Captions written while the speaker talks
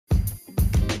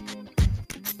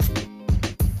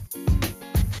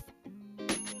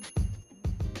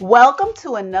Welcome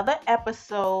to another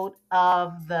episode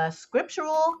of the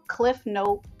Scriptural Cliff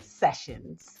Note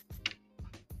Sessions.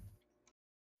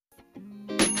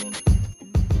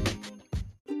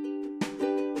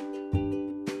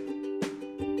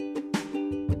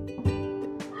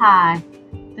 Hi,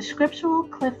 the Scriptural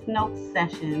Cliff Note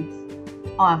Sessions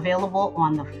are available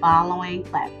on the following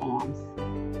platforms: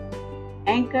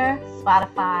 Anchor,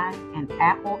 Spotify, and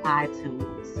Apple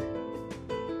iTunes.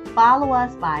 Follow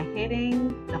us by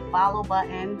hitting the follow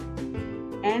button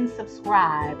and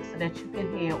subscribe so that you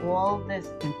can hear all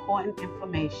this important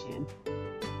information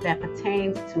that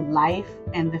pertains to life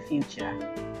and the future.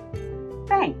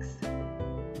 Thanks.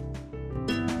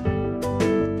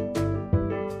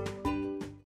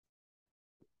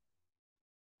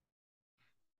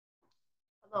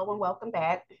 Hello and welcome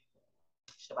back.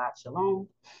 Shabbat Shalom.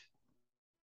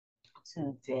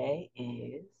 Today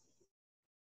is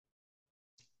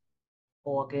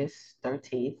August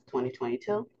 13th,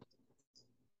 2022.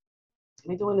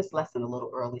 We're doing this lesson a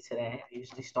little early today. I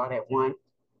usually start at 1.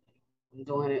 I'm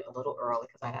doing it a little early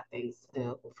because I have things to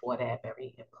do before that,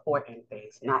 very important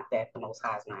things. Not that the Most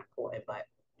High is not important, but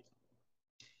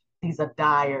these are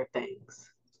dire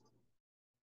things.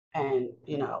 And,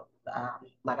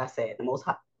 like I said, the Most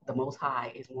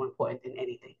High is more important than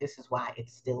anything. This is why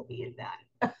it's still being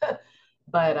done.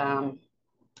 But I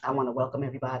want to welcome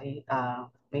everybody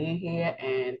being here,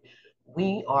 and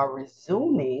we are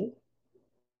resuming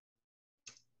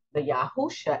the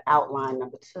Yahusha outline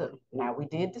number 2. Now, we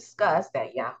did discuss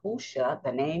that Yahusha,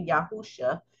 the name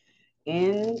Yahusha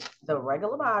in the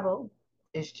regular Bible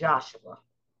is Joshua.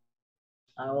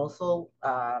 I also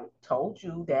told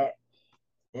you that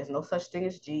there's no such thing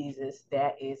as Jesus.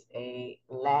 That is a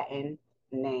Latin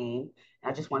name.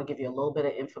 I just want to give you a little bit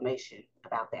of information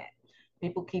about that.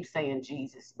 People keep saying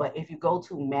Jesus, but if you go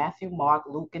to Matthew, Mark,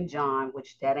 Luke, and John,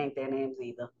 which that ain't their names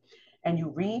either, and you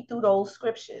read through those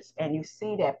scriptures and you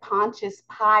see that Pontius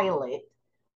Pilate,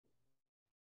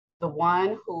 the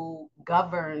one who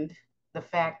governed the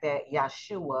fact that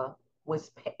Yahshua was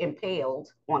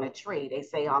impaled on a tree, they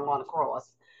say hung on a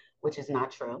cross, which is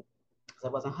not true. Because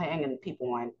it wasn't hanging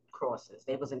people on crosses.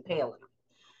 They was impaling them.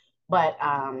 But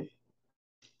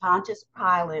Pontius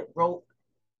Pilate wrote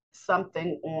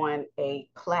something on a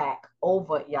plaque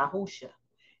over Yahusha.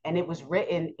 And it was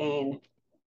written in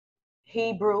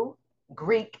Hebrew,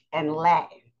 Greek, and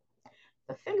Latin.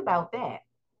 The thing about that,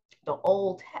 the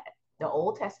Old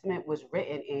Testament was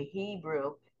written in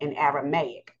Hebrew and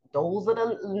Aramaic. Those are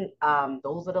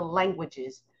the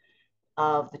languages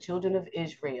of the children of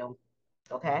Israel.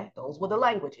 Okay, those were the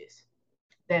languages.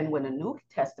 Then when the New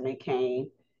Testament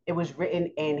came, it was written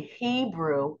in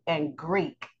Hebrew and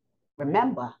Greek.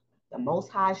 Remember, the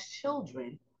Most High's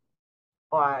children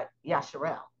are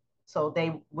Yasharel. So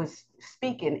they was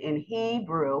speaking in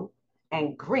Hebrew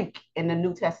and Greek in the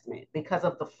New Testament because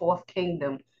of the fourth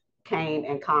kingdom came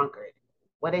and conquered.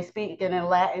 Were they speaking in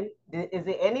Latin? Is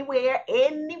it anywhere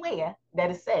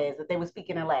that it says that they were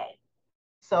speaking in Latin?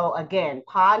 So again,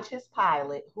 Pontius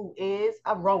Pilate, who is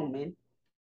a Roman,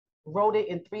 wrote it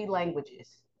in 3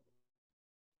 languages.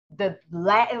 The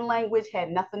Latin language had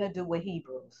nothing to do with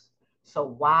Hebrews. So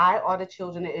why are the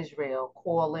children of Israel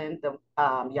calling the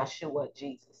Yeshua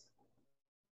Jesus?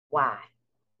 Why?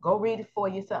 Go read it for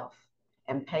yourself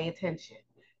and pay attention.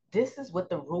 This is what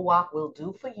the Ruach will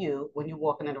do for you when you're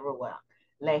walking in the Ruach.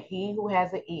 Let he who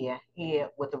has an ear hear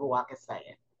what the Ruach is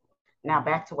saying. Now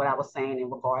back to what I was saying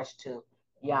in regards to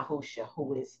Yahusha,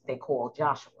 who is they call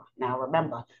Joshua. Now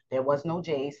remember, there was no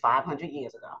J's 500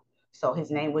 years ago. So his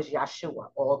name was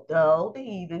Yahshua, although the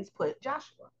heathens put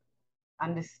Joshua.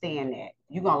 Understand that.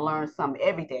 You're going to learn something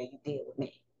every day you deal with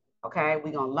me. Okay?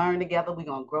 We're going to learn together. We're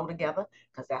going to grow together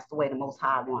because that's the way the Most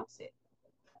High wants it.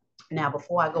 Now,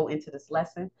 before I go into this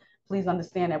lesson, please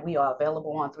understand that we are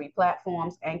available on 3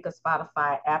 platforms: Anchor,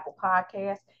 Spotify, Apple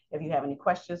Podcasts. If you have any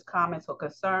questions, comments, or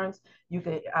concerns, you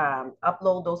can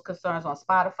upload those concerns on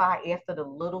Spotify after the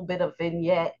little bit of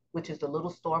vignette, which is the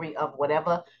little story of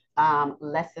whatever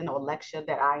lesson or lecture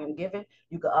that I am giving.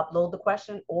 You can upload the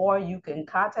question, or you can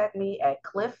contact me at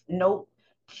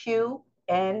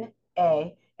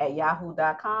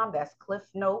cliffnoteqna@yahoo.com. That's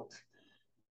cliffnote,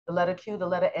 the letter Q, the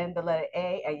letter N, the letter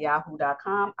A at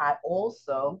yahoo.com. I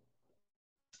also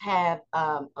have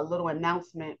a little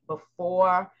announcement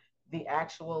before the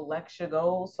actual lecture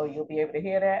goes, so you'll be able to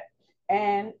hear that.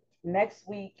 And next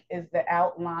week is the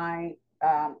outline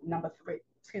number 3,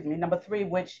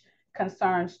 which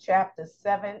concerns chapters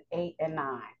 7, 8, and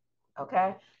 9.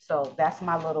 Okay, so that's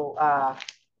my little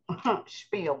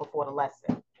spiel before the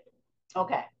lesson.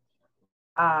 Okay,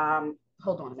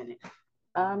 hold on a minute.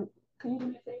 Can you do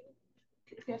me a favor?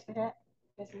 Can you pass me that?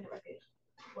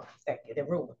 One second, the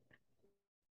ruler.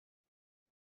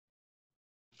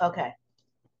 Okay,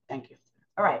 thank you.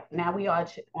 All right, now we are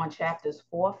on chapters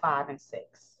 4, 5, and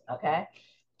 6. Okay,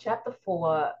 chapter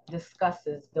 4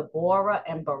 discusses Deborah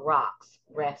and Barak's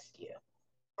rescue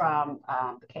from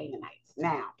the Canaanites.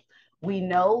 Now, we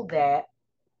know that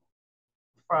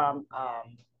from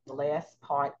the last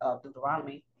part of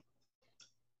Deuteronomy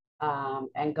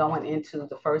and going into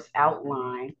the first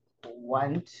outline,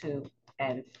 1, 2,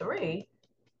 and 3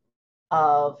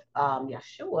 of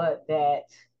Yeshua, that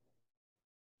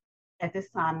at this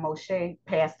time Moshe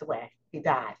passed away. He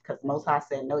died because Most High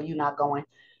said, "No, you're not going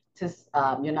to.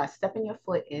 You're not stepping your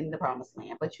foot in the Promised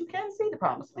Land, but you can see the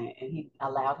Promised Land," and He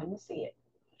allowed him to see it.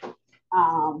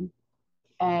 Um,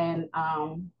 and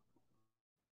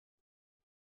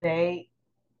they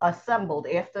assembled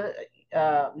after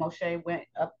Moshe went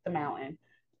up the mountain.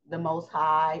 The Most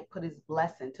High put His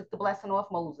blessing, took the blessing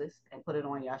off Moses and put it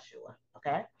on Yeshua.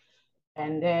 Okay,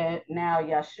 and then now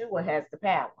Yeshua has the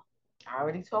power. I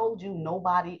already told you,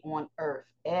 nobody on earth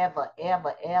ever,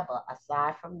 ever, ever,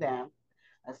 aside from them,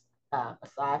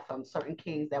 aside from certain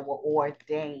kings that were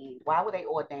ordained. Why were they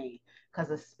ordained? Because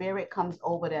the Spirit comes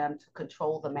over them to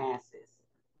control the masses.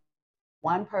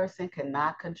 One person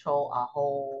cannot control a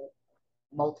whole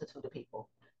multitude of people.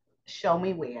 Show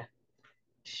me where.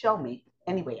 Show me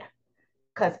anywhere.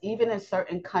 Because even in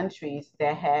certain countries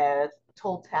that have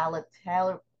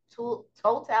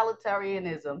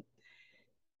totalitarianism,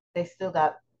 they still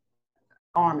got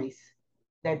armies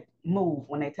that move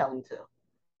when they tell them to.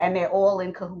 And they're all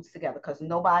in cahoots together because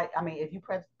nobody, I mean, if you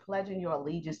pledging your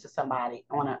allegiance to somebody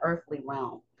on an earthly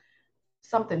realm,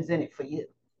 something's in it for you.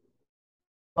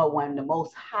 But when the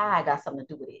Most High got something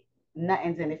to do with it,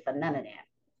 nothing's in it for none of them.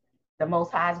 The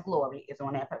Most High's glory is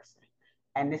on that person.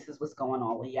 And this is what's going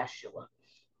on with Yeshua.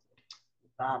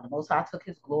 The Most High took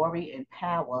His glory and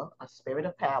power, a spirit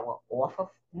of power, off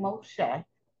of Moshe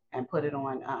and put it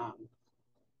on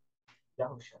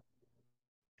Yahusha.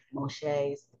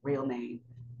 Moshe's real name.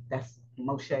 That's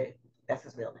Moshe. That's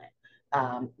his real name.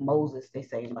 Moses, they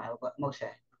say in the Bible, but Moshe,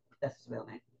 that's his real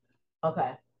name.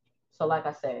 Okay. So, like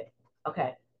I said,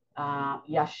 okay.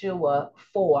 Yeshua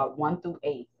 4, 1 through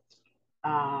 8.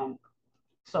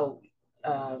 So,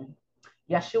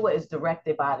 Yeshua is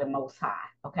directed by the Most High.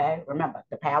 Okay. Remember,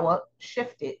 the power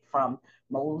shifted from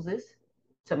Moses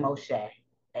to Moshe,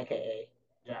 aka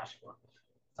Joshua.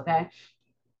 Okay.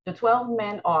 The 12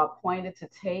 men are appointed to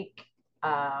take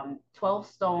 12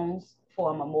 stones for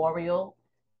a memorial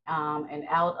and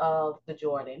out of the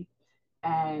Jordan.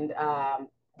 And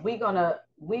we're gonna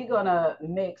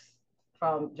mix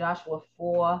from Joshua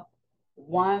 4,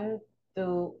 1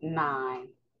 through 9.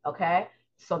 Okay.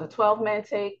 So the 12 men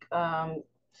take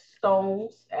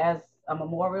stones as a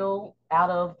memorial out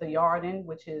of the Jordan,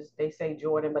 which is, they say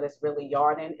Jordan, but it's really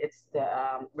Jordan. It's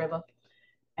the river.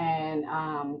 And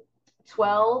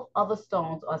 12 other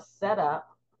stones are set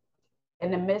up in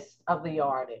the midst of the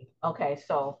Jordan. Okay,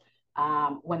 so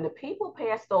when the people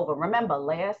passed over, remember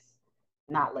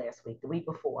not last week, the week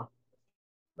before,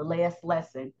 the last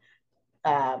lesson,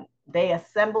 they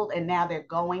assembled and now they're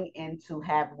going in to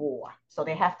have war. So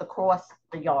they have to cross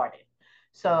the Jordan.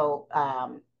 So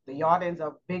the Jordan's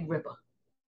a big river,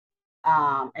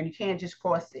 and you can't just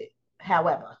cross it.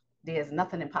 However, there's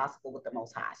nothing impossible with the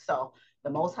Most High. So the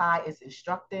Most High is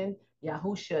instructing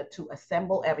Yahusha to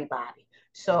assemble everybody.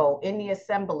 So in the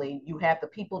assembly, you have the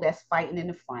people that's fighting in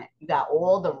the front. You got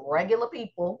all the regular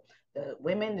people, the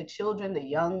women, the children, the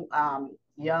young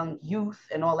youth,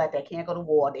 and all that can't go to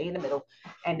war. They in the middle,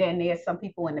 and then there's some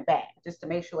people in the back, just to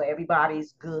make sure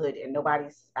everybody's good and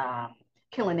nobody's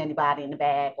killing anybody in the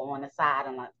back or on the side.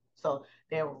 And so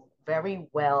they're very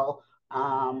well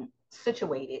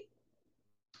situated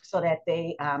so that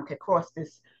they could cross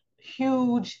this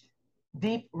huge,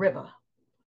 deep river.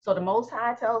 So the Most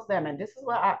High tells them, and this is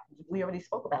what we already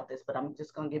spoke about this, but I'm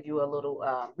just going to give you a little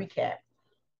recap.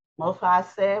 Most High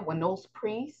said, when those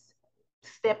priests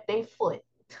step their foot,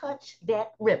 touch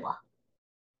that river,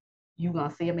 you're going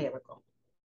to see a miracle.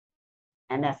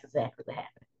 And that's exactly what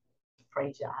happened.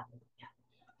 Praise God.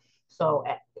 So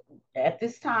at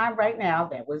this time right now,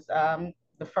 that was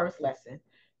the first lesson,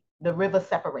 the river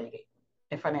separated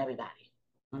in front of everybody.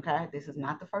 Okay, this is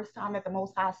not the first time that the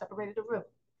Most High separated the river.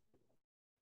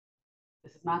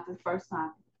 This is not the first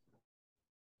time.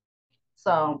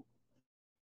 So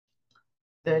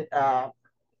the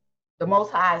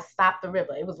Most High stopped the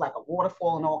river. It was like a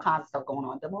waterfall and all kinds of stuff going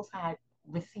on. The Most High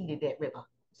receded that river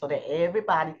so that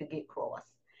everybody could get across.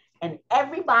 And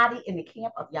everybody in the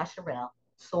camp of Yasharel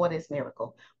saw this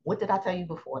miracle. What did I tell you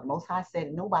before? The Most High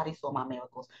said, nobody saw my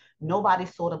miracles. Nobody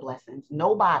saw the blessings.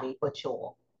 Nobody but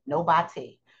y'all.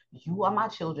 Nobody. You are my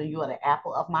children. You are the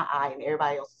apple of my eye, and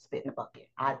everybody else is spit in the bucket.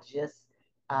 I just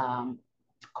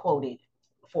quoted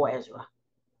for Ezra.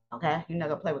 Okay? You're not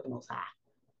going to play with the Most High.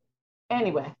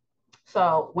 Anyway,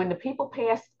 so when the people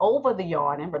passed over the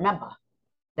Jordan, remember,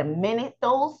 the minute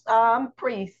those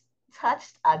priests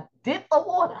touched a dip of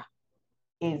water,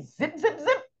 it zip, zip,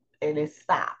 zip, and it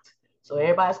stopped. So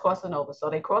everybody's crossing over. So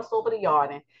they crossed over the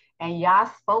Jordan, and Yah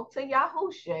spoke to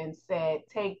Yahusha and said,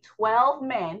 take 12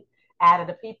 men out of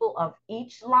the people of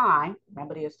each line.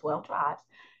 Remember, there's 12 tribes,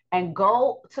 and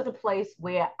go to the place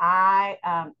where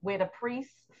where the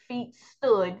priest's feet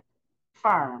stood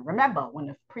firm. Remember, when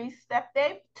the priest stepped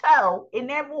their toe in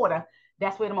that water,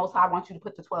 that's where the Most High wants you to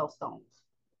put the 12 stones.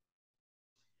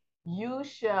 You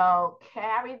shall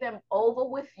carry them over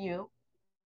with you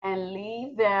and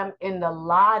leave them in the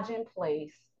lodging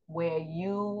place where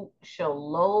you shall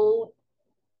load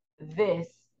this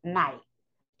night.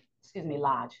 Excuse me,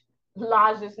 lodge.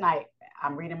 Lodge this night.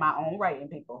 I'm reading my own writing,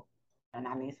 people, and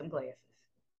I need some glasses.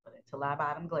 But until I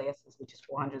buy them glasses, which is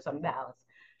 $400 something,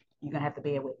 you're gonna have to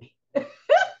bear with me.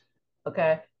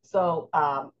 Okay, so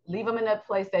leave them in that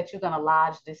place that you're gonna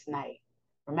lodge this night.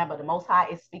 Remember, the Most High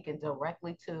is speaking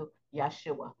directly to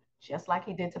Yeshua, just like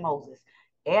he did to Moses.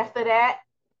 After that,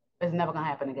 it's never going to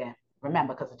happen again.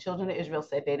 Remember, because the children of Israel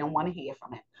said they don't want to hear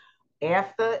from it.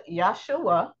 After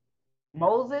Yeshua,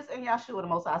 Moses and Yeshua, the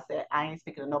Most High said, I ain't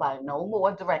speaking to nobody no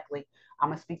more directly. I'm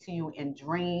going to speak to you in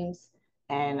dreams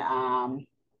and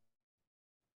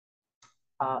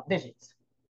visions.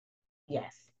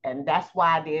 Yes. And that's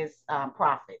why there's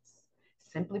prophets.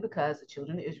 Simply because the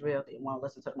children of Israel didn't want to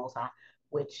listen to the Most High,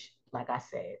 which, like I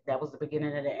said, that was the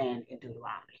beginning of the end in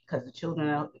Deuteronomy, because the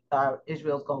children of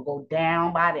Israel is going to go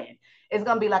down by then. It's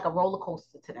going to be like a roller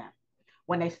coaster to them.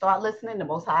 When they start listening, the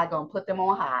Most High going to put them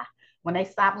on high. When they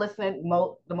stop listening,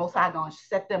 the Most High going to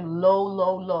set them low,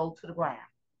 low, low to the ground.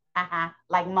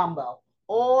 Like Mumbo.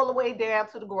 All the way down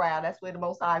to the ground. That's where the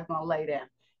Most High is going to lay them.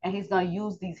 And he's going to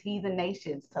use these heathen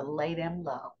nations to lay them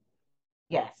low.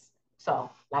 Yes. So,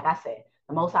 like I said,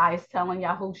 the Most High is telling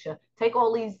Yahusha, take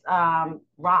all these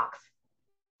rocks,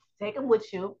 take them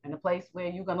with you in the place where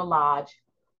you're going to lodge,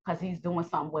 because he's doing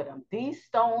something with them. These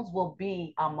stones will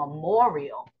be a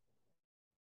memorial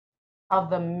of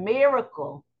the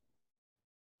miracle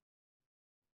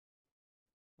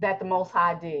that the Most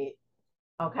High did.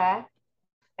 Okay?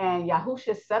 And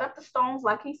Yahusha set up the stones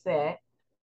like he said,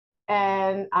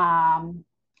 and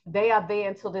they are there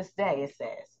until this day, it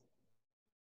says.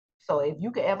 So if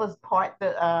you could ever part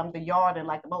the Jordan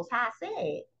like the Most High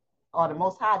said, or the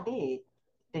Most High did,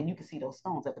 then you can see those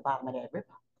stones at the bottom of that river.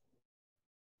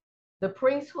 The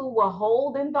priests who were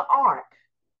holding the ark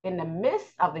in the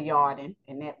midst of the Jordan,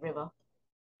 in that river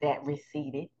that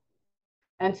receded,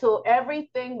 until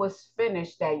everything was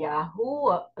finished that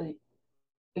Yahuwah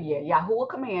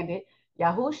commanded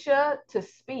Yahusha to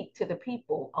speak to the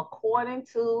people according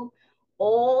to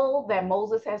all that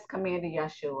Moses has commanded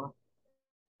Yeshua.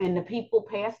 And the people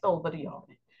passed over the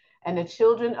Jordan. And the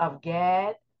children of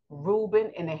Gad,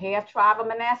 Reuben, and the half tribe of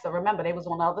Manasseh, remember, they was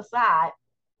on the other side.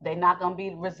 They're not going to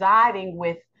be residing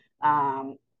with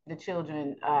the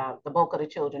children, the bulk of the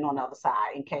children on the other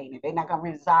side in Canaan. They're not going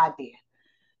to reside there.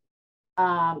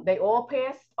 They all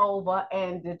passed over,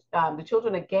 and the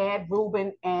children of Gad,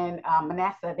 Reuben, and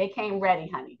Manasseh, they came ready,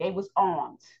 honey. They was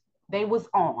armed. They was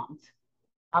armed.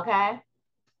 Okay?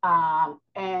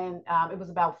 It was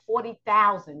about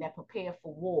 40,000 that prepared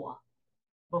for war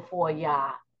before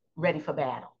Yah, ready for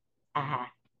battle.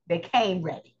 They came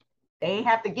ready. They ain't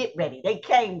have to get ready. They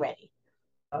came ready.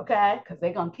 Okay? Because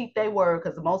they're going to keep their word,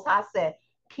 because the Most High said,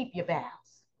 keep your vows.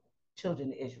 Children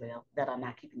of Israel that are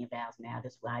not keeping your vows now.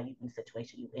 That's why you in the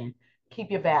situation you're in.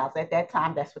 Keep your vows. At that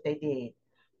time, that's what they did.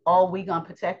 Oh, we going to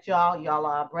protect y'all. Y'all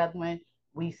are our brethren.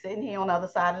 We sitting here on the other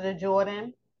side of the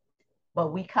Jordan,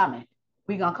 but we coming.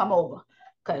 We going to come over.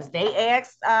 Because they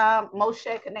asked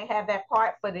Moshe, can they have that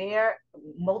part for their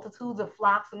multitudes of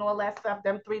flocks and all that stuff,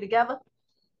 them three together?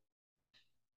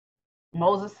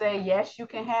 Moses said, yes, you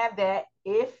can have that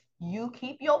if you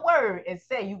keep your word and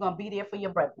say you're going to be there for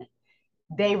your brethren.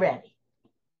 They ready.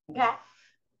 Okay?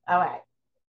 All right.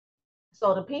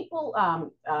 So the people,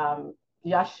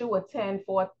 Yeshua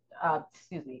 4,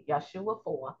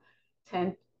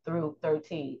 10 through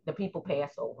 13, the people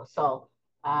pass over. So,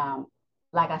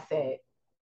 like I said,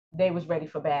 they was ready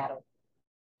for battle.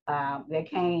 They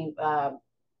came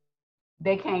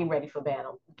ready for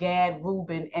battle. Gad,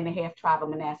 Reuben, and the half tribe of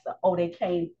Manasseh. Oh, they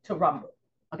came to rumble.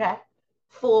 Okay?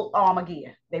 Full armor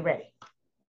gear. They ready.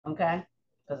 Okay?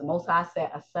 because the Most High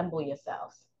said, assemble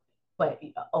yourselves. But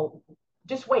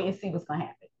just wait and see what's going to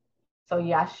happen. So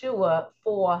Yahshua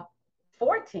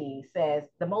 4:14 says,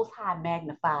 the Most High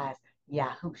magnifies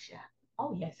Yahusha.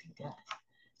 Oh, yes, he does.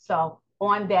 So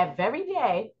on that very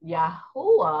day,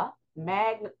 Yahuwah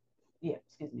magnified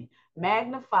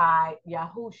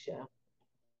Yahusha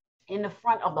in the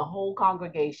front of the whole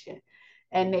congregation.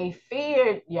 And they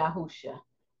feared Yahusha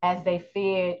as they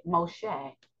feared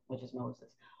Moshe, which is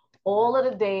Moses, all of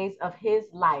the days of his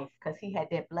life, because he had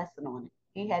that blessing on him.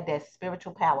 He had that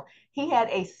spiritual power. He had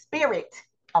a spirit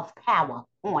of power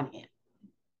on him.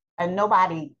 And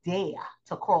nobody dare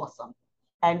to cross him.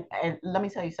 And let me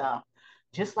tell you something.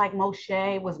 Just like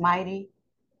Moshe was mighty,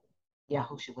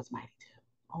 Yahusha was mighty too.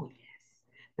 Oh, yes.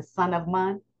 The son of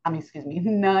Nun,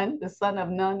 the son of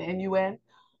Nun, N-U-N.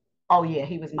 Oh, yeah,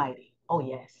 he was mighty. Oh,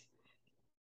 yes.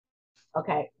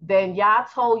 Okay, then Yah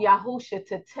told Yahusha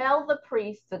to tell the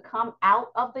priest to come out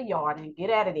of the yard and get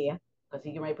out of there, because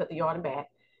he can ready to put the yard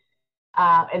back.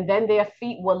 And then their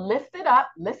feet were lifted up.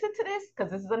 Listen to this,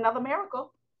 because this is another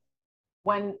miracle.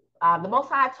 When the Most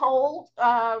High told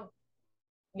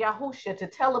Yahusha to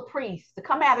tell a priest to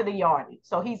come out of the yard.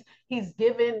 So he's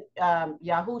given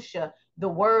Yahusha the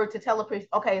word to tell a priest,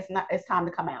 okay, it's time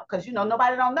to come out. Because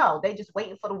nobody don't know. They just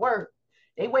waiting for the word.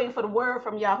 They waiting for the word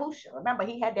from Yahusha. Remember,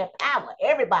 he had that power.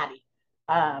 Everybody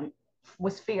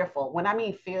was fearful. When I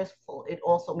mean fearful, it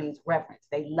also means reverence.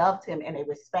 They loved him and they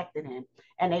respected him,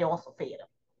 and they also feared him,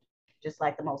 just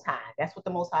like the Most High. That's what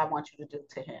the Most High wants you to do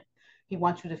to him. He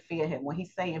wants you to fear him. When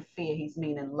he's saying fear, he's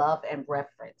meaning love and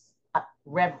reverence.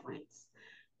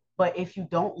 But if you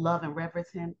don't love and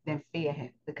reverence him, then fear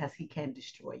him, because he can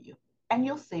destroy you. And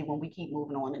you'll see when we keep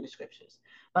moving on in the scriptures.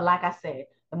 But like I said,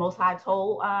 the Most High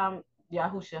told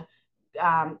Yahusha,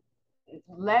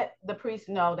 let the priest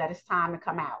know that it's time to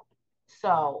come out.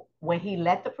 So when he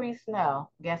let the priest know,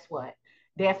 guess what?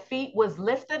 Their feet was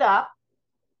lifted up,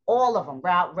 all of them.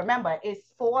 Remember,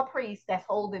 it's 4 priests that's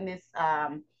holding this,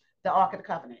 the Ark of the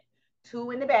Covenant.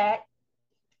 2 in the back,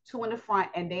 2 in the front,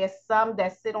 and there's some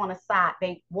that sit on the side.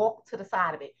 They walk to the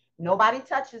side of it. Nobody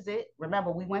touches it.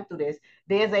 Remember, we went through this.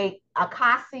 There's a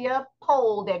acacia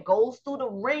pole that goes through the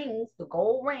rings, the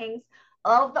gold rings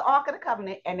of the Ark of the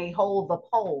Covenant, and they hold the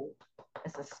pole.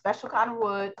 It's a special kind of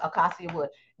wood, acacia wood.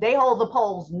 They hold the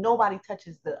poles. Nobody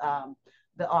touches the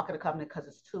Ark of the Covenant because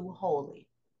it's too holy.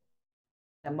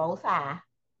 The Most High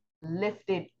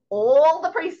lifted all the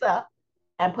priests up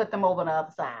and put them over on the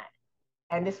other side.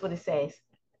 And this is what it says.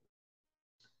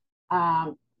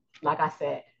 Like I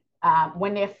said,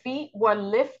 when their feet were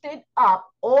lifted up,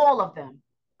 all of them,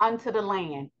 unto the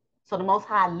land. So the Most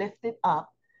High lifted up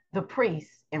the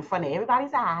priests in front of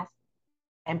everybody's eyes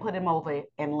and put them over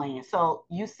in land. So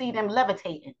you see them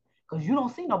levitating, because you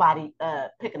don't see nobody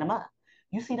picking them up.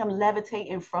 You see them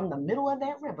levitating from the middle of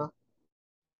that river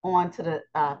onto the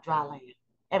dry land.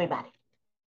 Everybody.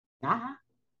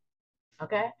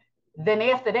 Okay. Then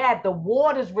after that, the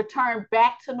waters returned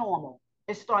back to normal.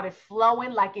 It started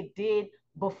flowing like it did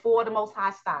before the Most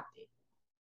High stopped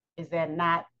it. Is that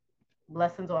not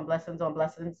blessings on blessings on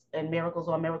blessings and miracles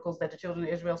on miracles that the children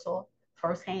of Israel saw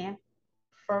firsthand?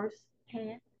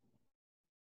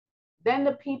 Then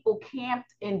the people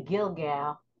camped in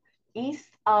Gilgal, east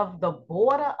of the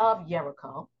border of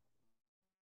Jericho,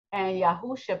 and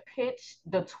Yahusha pitched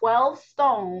the 12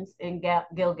 stones in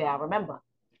Gilgal. Remember,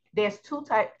 there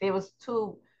was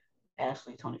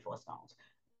actually 24 stones.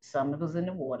 Some was in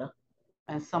the water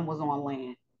and some was on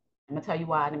land. I'm gonna tell you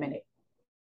why in a minute.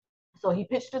 So he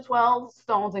pitched the 12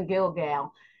 stones in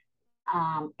Gilgal,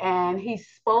 and he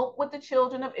spoke with the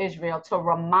children of Israel to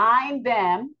remind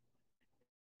them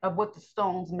of what the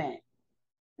stones meant.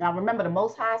 Now remember, the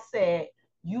Most High said,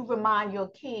 you remind your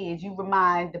kids, you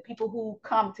remind the people who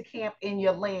come to camp in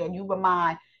your land, you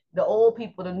remind the old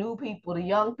people, the new people, the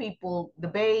young people, the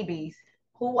babies,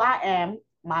 who I am,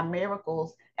 my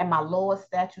miracles, and my laws,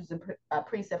 statutes, and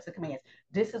precepts and commands.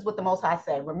 This is what the Most High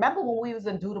said. Remember when we was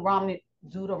in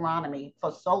Deuteronomy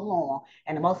for so long,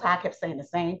 and the Most High kept saying the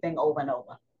same thing over and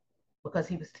over, because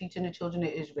he was teaching the children of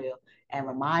Israel and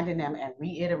reminding them and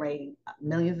reiterating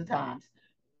millions of times.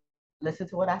 Listen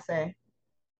to what I say.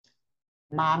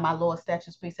 Mind my laws,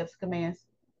 statutes, precepts, commands.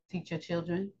 Teach your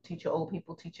children, teach your old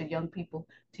people, teach your young people,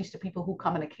 teach the people who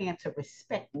come in the camp to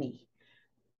respect me.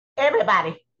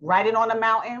 Everybody, write it on the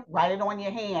mountain, write it on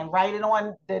your hand, write it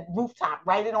on the rooftop,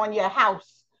 write it on your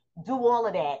house. Do all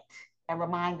of that and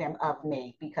remind them of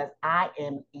me, because I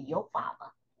am your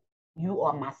father. You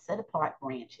are my set apart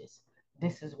branches.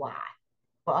 This is why.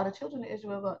 But are the children of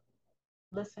Israel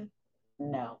listen?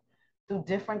 No. Through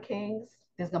different kings,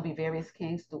 there's going to be various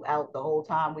kings throughout the whole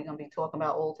time we're going to be talking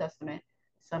about Old Testament.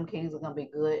 Some kings are going to be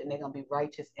good and they're going to be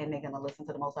righteous and they're going to listen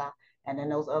to the Most High. And then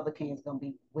those other kings are going to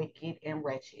be wicked and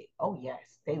wretched. Oh,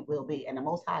 yes, they will be. And the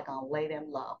Most High going to lay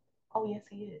them low. Oh, yes,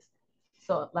 he is.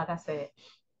 So, like I said,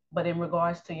 but in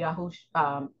regards to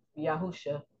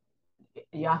Yahusha,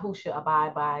 Yahusha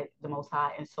abide by the Most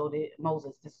High, and so did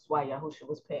Moses. This is why Yahusha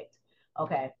was picked.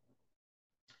 Okay.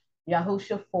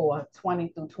 Yahusha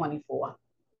 4:20 through 24.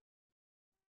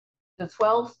 The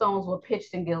 12 stones were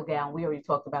pitched in Gilgal. We already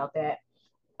talked about that.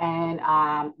 And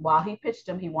while he pitched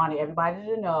them, he wanted everybody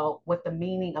to know what the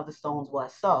meaning of the stones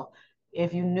was. So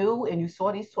if you knew and you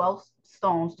saw these 12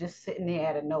 stones just sitting there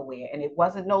out of nowhere, and it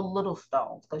wasn't no little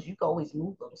stones, because you could always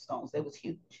move little stones, they was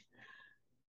huge.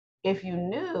 If you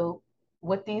knew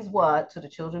what these were to the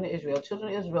children of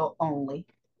Israel only,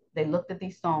 they looked at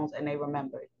these stones and they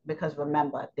remembered. Because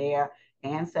remember, their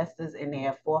ancestors and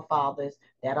their forefathers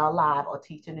that are alive are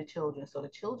teaching the children. So the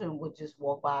children would just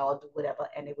walk by or do whatever,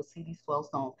 and they would see these 12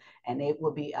 stones, and it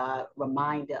would be a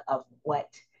reminder of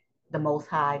what the Most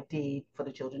High did for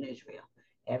the children of Israel.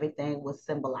 Everything was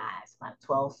symbolized by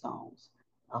 12 stones.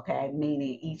 Okay,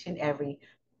 meaning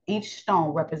each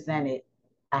stone represented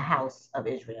a house of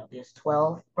Israel. There's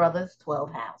 12 brothers,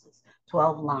 12 houses,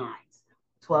 12 lines,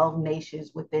 12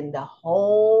 nations within the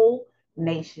whole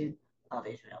nation of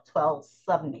Israel, 12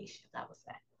 sub-nations, I would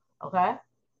say. Okay?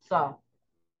 So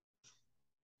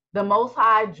the Most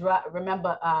High,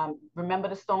 remember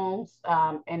the stones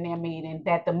in their meeting,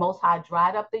 that the Most High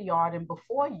dried up the Jordan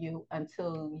before you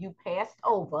until you passed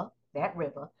over that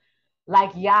river,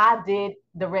 like Yah did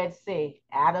the Red Sea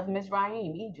out of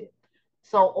Mizraim, Egypt.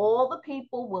 So all the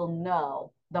people will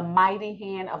know the mighty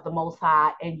hand of the Most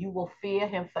High, and you will fear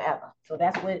him forever. So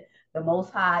that's what the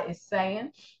Most High is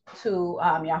saying to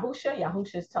Yahusha.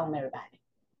 Yahusha is telling everybody.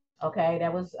 Okay,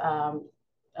 that was Yahusha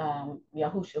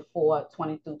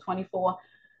 4:20 through 24.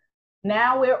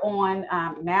 Now we're on,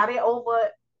 now they're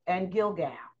over in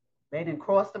Gilgal. They didn't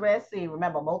cross the Red Sea.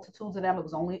 Remember, multitudes of them, it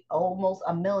was only almost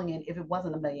a million, if it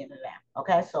wasn't a million of them.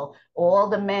 Okay, so all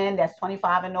the men that's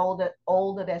 25 and older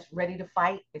that's ready to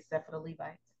fight, except for the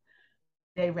Levites,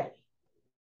 they ready.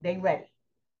 They ready.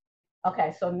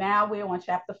 Okay, so now we're on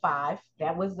chapter 5.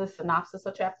 That was the synopsis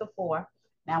of chapter 4.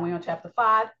 Now we're on chapter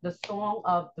 5, the song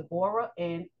of Deborah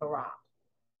and Barak.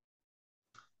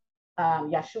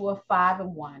 Yeshua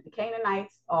 5:1. The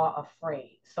Canaanites are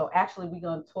afraid. So actually, we're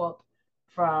going to talk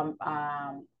from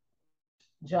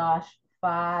Josh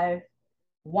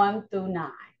 5:1 through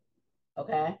 9.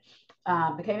 Okay.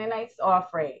 The Canaanites are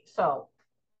afraid. So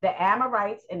the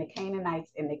Amorites and the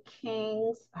Canaanites and the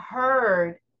kings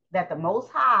heard that the Most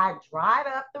High dried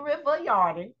up the river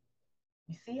Jordan.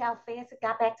 You see how fast it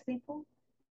got back to people?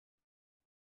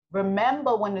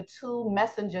 Remember when the two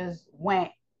messengers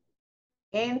went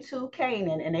into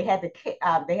Canaan, and they had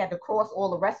to cross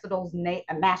all the rest of those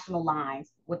national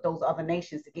lines with those other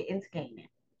nations to get into Canaan.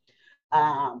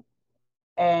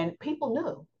 And people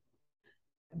knew.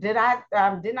 Didn't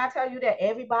I tell you that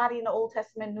everybody in the Old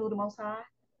Testament knew the Most High?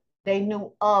 They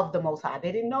knew of the Most High.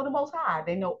 They didn't know the Most High.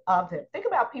 They know of him. Think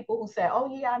about people who say, "Oh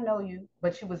yeah, I know you,"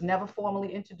 but you was never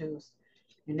formally introduced.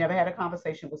 You never had a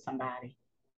conversation with somebody.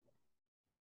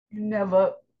 You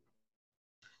never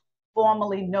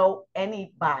formally know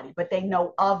anybody, but they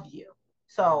know of you.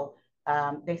 So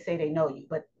they say they know you,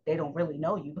 but they don't really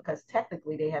know you because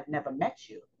technically they have never met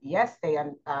you. Yes, they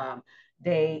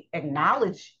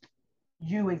acknowledge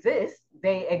you exist.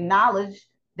 They acknowledge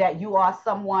that you are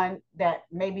someone that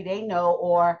maybe they know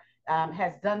or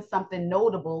has done something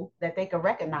notable that they can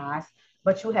recognize,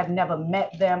 but you have never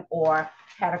met them or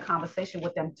had a conversation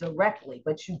with them directly.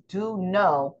 But you do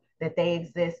know that they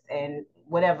exist and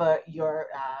whatever your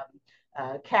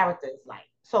character is like.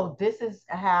 So this is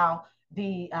how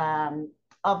the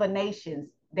other nations,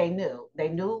 they knew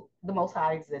the Most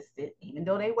High existed, even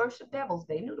though they worship devils.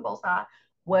 They knew the Most High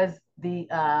was the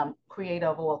creator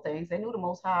of all things. They knew the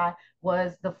Most High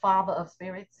was the father of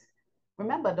spirits.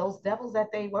 Remember, those devils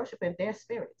that they worship in, they're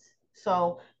spirits.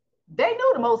 So they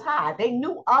knew the Most High. They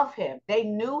knew of him. They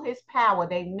knew his power.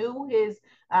 They knew his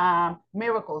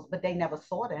miracles, but they never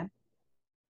saw them.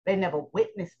 They never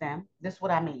witnessed them. This is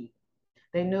what I mean.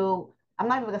 They knew, I'm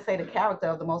not even going to say the character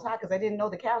of the Most High because they didn't know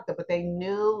the character, but they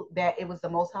knew that it was the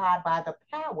Most High by the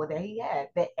power that he had,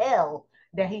 the L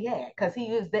that he had, because he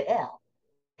used the L,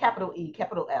 capital E,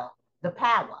 capital L, the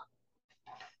power.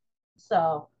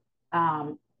 So,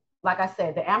 like I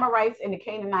said, the Amorites and the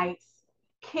Canaanites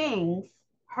kings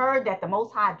heard that the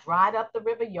Most High dried up the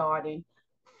river Jordan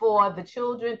for the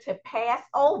children to pass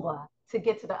over to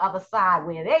get to the other side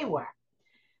where they were.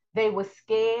 They were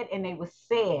scared and they were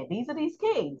sad. These are these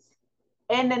kings.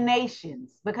 in the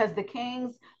nations, because the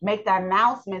kings make the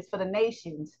announcements for the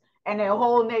nations, and their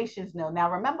whole nations know.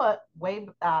 Now, remember, way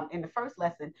in the first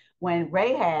lesson, when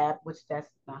Rahab, which that's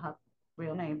not her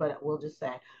real name, but we'll just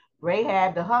say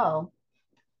Rahab the hoe,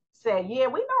 said, "Yeah,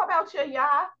 we know about your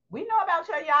Yah. We know about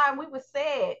your Yah, and we were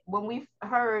sad when we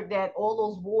heard that all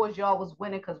those wars y'all was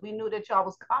winning because we knew that y'all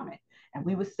was coming, and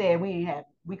we were sad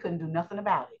we couldn't do nothing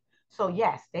about it." So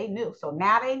yes, they knew. So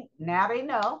now they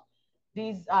know.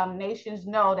 These nations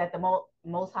know that the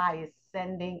Most High is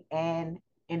sending and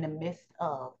in the midst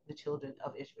of the children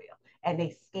of Israel, and they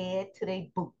scared to their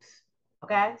boots.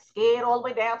 Okay, scared all the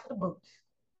way down to the boots.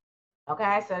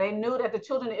 Okay, so they knew that the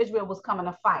children of Israel was coming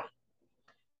to fight.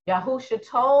 Yahusha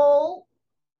told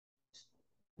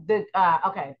the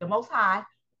Most High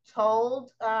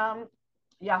told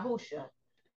Yahusha,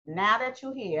 now that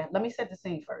you're here, let me set the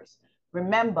scene first.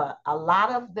 Remember, a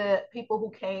lot of the people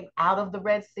who came out of the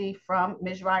Red Sea from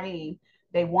Mizraim,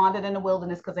 they wandered in the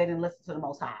wilderness because they didn't listen to the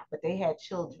Most High, but they had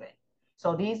children.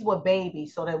 So these were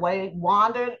babies. So they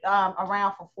wandered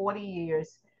around for 40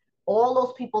 years. All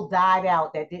those people died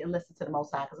out that didn't listen to the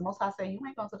Most High, because the Most High said, "You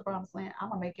ain't going to the promised land. I'm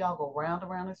going to make y'all go round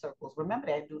and round in circles." Remember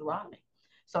that in Deuteronomy.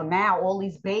 So now all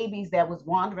these babies that was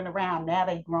wandering around, now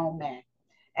they grown men,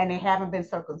 and they haven't been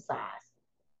circumcised.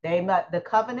 They the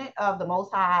covenant of the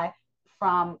Most High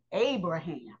from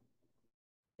Abraham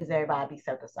is everybody be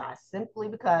circumcised, simply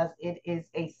because it is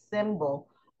a symbol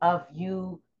of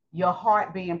your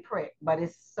heart being pricked, but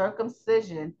it's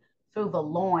circumcision through the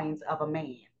loins of a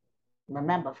man.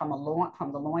 Remember, from the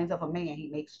loins of a man, he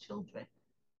makes children.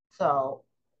 So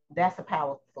that's a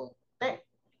powerful thing.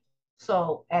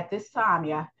 So at this time,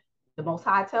 yeah, the Most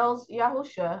High tells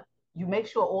Yahusha, you make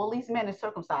sure all these men are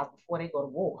circumcised before they go to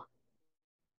war.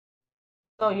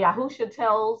 So Yahusha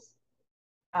tells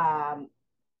um,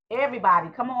 everybody,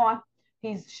 come on.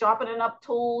 He's sharpening up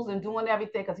tools and doing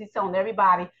everything because he's telling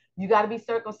everybody, you got to be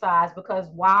circumcised, because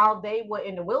while they were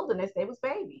in the wilderness, they was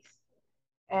babies.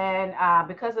 And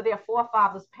because of their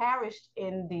forefathers perished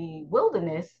in the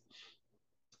wilderness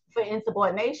for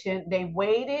insubordination, they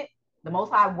waited, the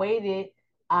Most High waited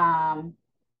for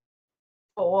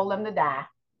all of them to die,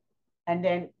 and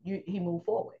then he moved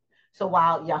forward. So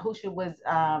while Yahusha was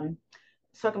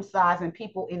circumcising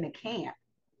people in the camp,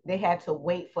 they had to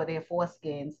wait for their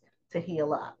foreskins to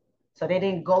heal up. So they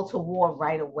didn't go to war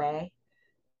right away.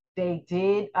 They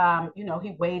did,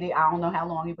 he waited. I don't know how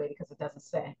long he waited because it doesn't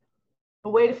say.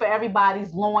 But waited for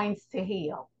everybody's loins to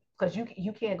heal, because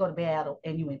you can't go to battle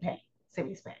and you in pain,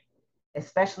 serious pain,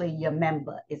 especially your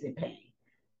member is in pain.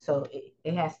 So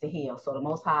it has to heal. So the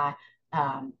Most High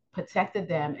protected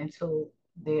them until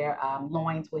their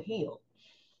loins were healed.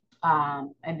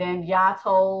 And then Yah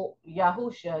told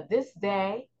Yahusha, this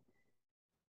day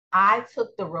I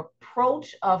took the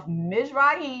reproach of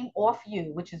Mizraim off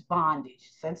you, which is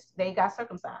bondage, since they got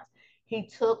circumcised. He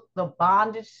took the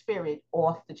bondage spirit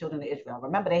off the children of Israel.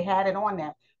 Remember, they had it on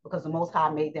them because the Most High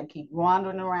made them keep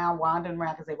wandering around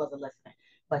because they wasn't listening.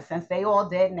 But since they all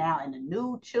dead now, and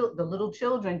the little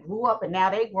children grew up, and now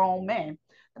they grown men,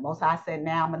 the Most High said,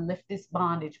 now I'm going to lift this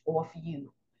bondage off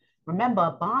you.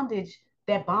 Remember,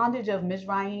 that bondage of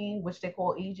Mizraim, which they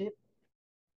call Egypt.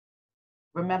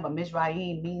 Remember,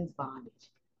 Mizraim means bondage.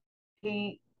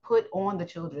 He put on the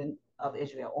children of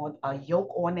Israel on a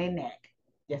yoke on their neck.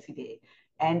 Yes, he did.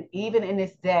 And even in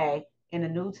this day, in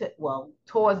the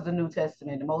towards the New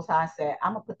Testament, the Most High said,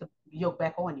 "I'm gonna put the yoke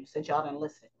back on you since y'all didn't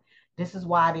listen." This is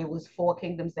why there was 4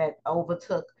 kingdoms that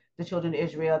overtook the children of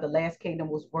Israel. The last kingdom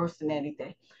was worse than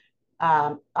anything.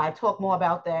 I talk more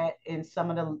about that in some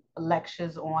of the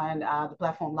lectures on the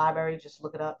platform library. Just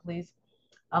look it up, please.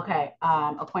 Okay,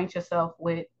 acquaint yourself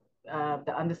with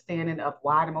the understanding of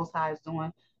why the Most High is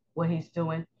doing what he's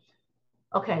doing.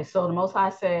 Okay, so the Most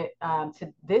High said,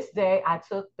 to this day I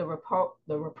took the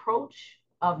reproach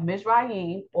of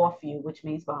Mizraim off you, which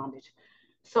means bondage.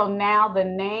 So now the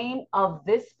name of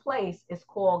this place is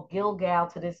called Gilgal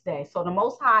to this day. So the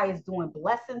Most High is doing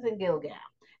blessings in Gilgal.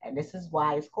 And this is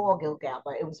why it's called Gilgal,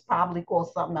 but it was probably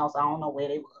called something else. I don't know where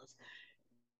they was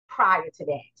prior to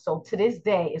that. So to this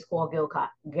day, it's called Gilgal.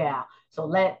 So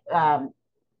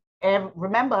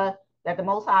remember that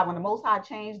when the Most High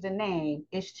changed the name,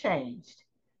 it's changed.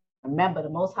 Remember, the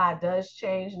Most High does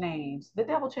change names. The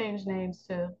devil changed names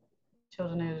to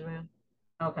children of Israel.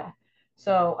 Okay.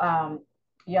 So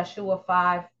Yeshua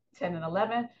 5, 10, and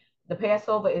 11, the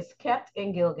Passover is kept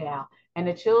in Gilgal. And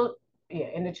the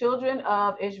children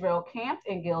of Israel camped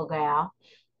in Gilgal.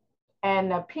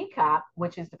 And the peacock,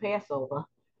 which is the Passover,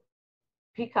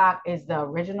 peacock is the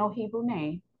original Hebrew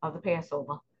name of the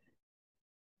Passover,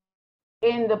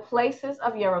 in the places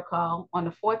of Jericho on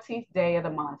the 14th day of the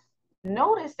month.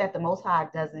 Notice that the Most High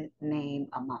doesn't name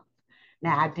a month.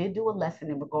 Now, I did do a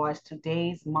lesson in regards to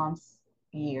days, months,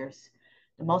 years.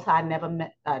 The Most High never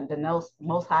met,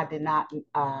 Most High did not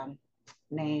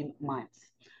name months.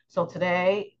 So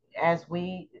today, as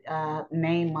we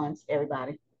name months,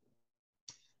 everybody,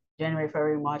 January,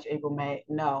 February, March, April, May.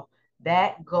 No,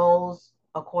 that goes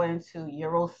according to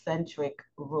Eurocentric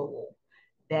rule.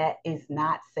 That is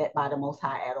not set by the Most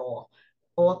High at all.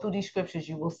 All through these scriptures,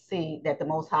 you will see that the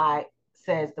Most High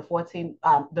says the 14,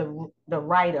 the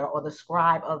writer or the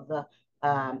scribe of the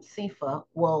Sefer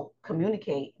will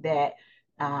communicate that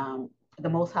um, the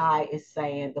Most High is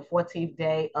saying the 14th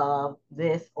day of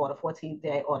this or the 14th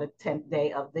day or the 10th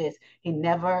day of this. He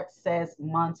never says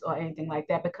months or anything like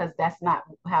that because that's not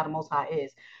how the Most High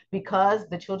is. Because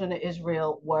the children of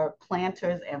Israel were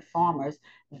planters and farmers,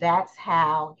 that's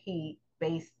how he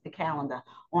based the calendar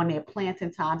on their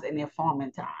planting times and their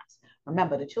farming times.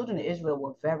 Remember, the children of Israel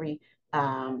were very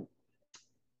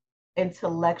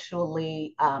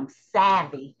intellectually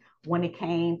savvy when it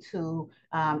came to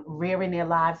rearing their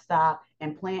livestock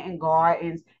and planting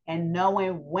gardens and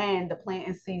knowing when the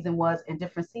planting season was in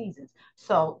different seasons.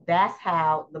 So that's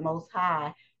how the Most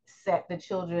High set the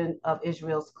children of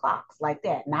Israel's clocks like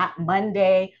that. Not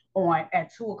Monday on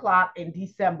at 2 o'clock in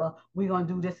December, we're going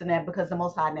to do this and that because the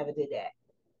Most High never did that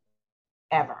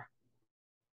ever.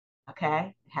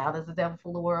 Okay? How does the devil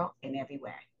fool the world? In every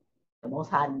way. The Most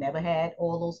High never had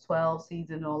all those 12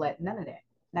 seasons and all that. None of that.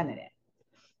 None of that.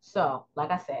 So,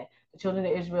 like I said, the children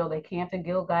of Israel, they camped in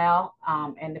Gilgal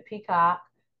and the Peacock,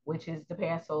 which is the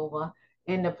Passover,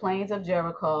 in the plains of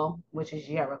Jericho, which is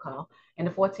Jericho, in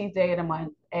the 14th day of the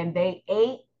month, and they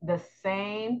ate the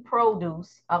same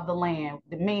produce of the land,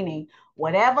 meaning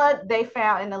whatever they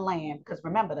found in the land, because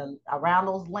remember, around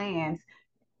those lands,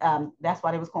 that's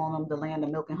why they was calling them the land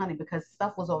of milk and honey, because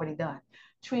stuff was already done.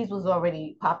 Trees was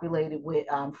already populated with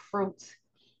fruits,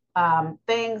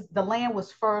 things. The land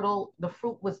was fertile, the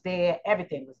fruit was there,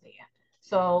 everything was there.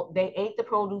 So they ate the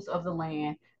produce of the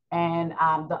land, and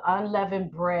the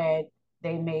unleavened bread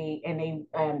they made, and they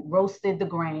roasted the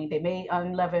grain. They made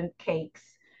unleavened cakes,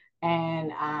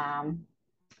 and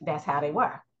that's how they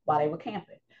were while they were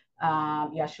camping.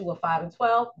 Yahusha 5 and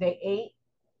 12. They ate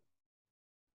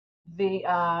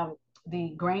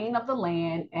the grain of the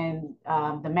land, and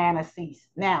the manna ceased.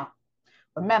 Now,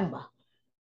 remember,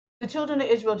 the children of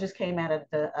Israel just came out of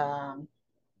the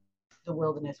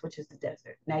wilderness, which is the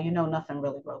desert. Now, you know, nothing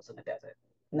really grows in the desert,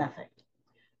 nothing.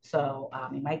 So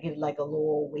you might get like a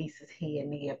little oasis here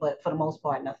and there, but for the most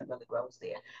part, nothing really grows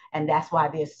there. And that's why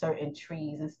there's certain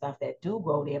trees and stuff that do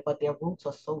grow there, but their roots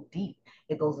are so deep,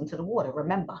 it goes into the water.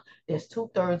 Remember, there's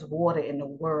 2/3 water in the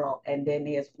world, and then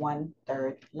there's 1/3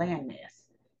 landmass.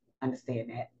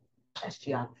 Understand that? That's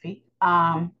geography.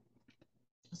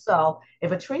 So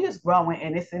if a tree is growing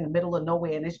and it's in the middle of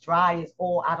nowhere and it's dry as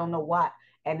all I don't know what,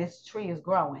 and this tree is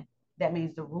growing, that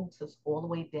means the roots is all the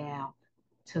way down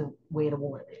to where the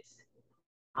water is.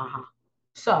 Uh-huh.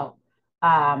 So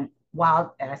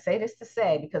while, and I say this to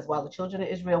say, because while the children of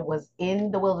Israel was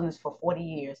in the wilderness for 40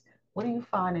 years, what do you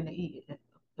find in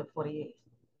the 40 years?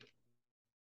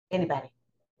 Anybody?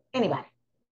 Anybody?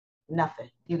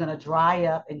 Nothing. You're going to dry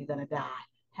up and you're going to die.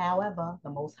 However, the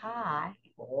Most High,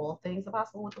 all things are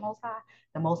possible with the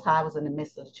Most High was in the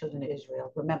midst of the children of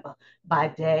Israel. Remember, by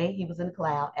day he was in the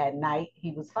cloud, at night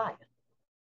he was fire.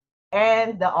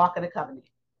 And the Ark of the Covenant.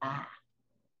 Ah.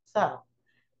 So,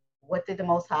 what did the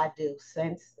Most High do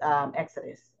since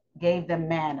Exodus? Gave them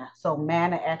manna. So,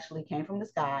 manna actually came from the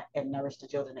sky and nourished the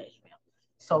children of Israel.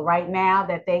 So, right now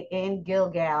that they in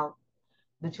Gilgal,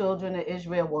 the children of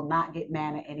Israel will not get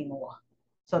manna anymore.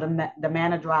 So the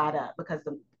manna dried up because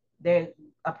they're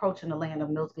approaching the land of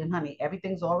milk and honey.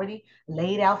 Everything's already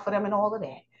laid out for them and all of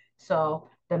that. So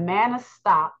the manna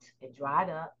stopped, it dried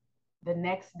up the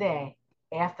next day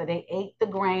after they ate the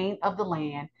grain of the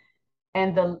land.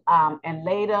 And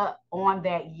later on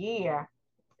that year,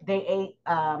 they ate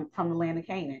from the land of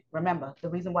Canaan. Remember, the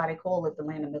reason why they call it the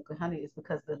land of milk and honey is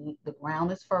because the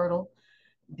ground is fertile,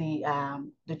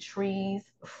 the trees,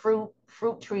 fruit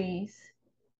trees,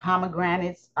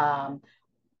 pomegranates,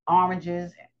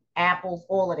 oranges, apples,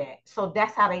 all of that. So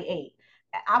that's how they ate.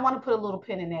 I want to put a little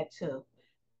pin in that too.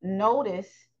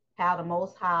 Notice how the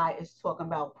Most High is talking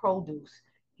about produce.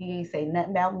 He ain't say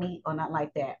nothing about meat or nothing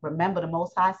like that. Remember, the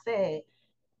Most High said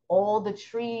all the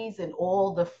trees and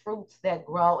all the fruits that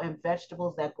grow and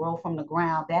vegetables that grow from the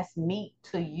ground, that's meat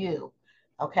to you.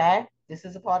 Okay? This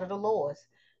is a part of the laws.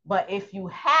 But if you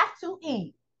have to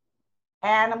eat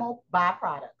animal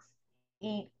byproducts,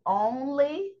 eat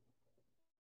only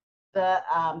the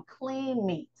clean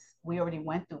meats. We already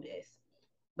went through this.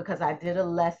 because I did a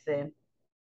lesson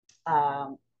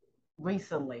um,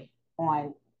 recently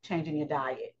on changing your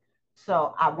diet.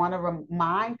 So I want to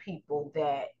remind people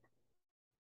that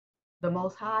the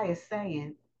Most High is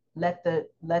saying, let the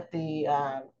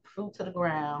fruit to the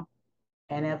ground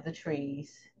and of the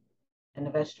trees and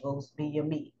the vegetables be your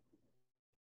meat.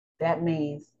 That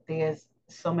means there's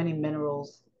so many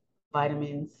minerals,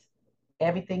 vitamins,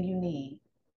 everything you need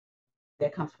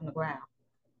that comes from the ground.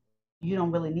 You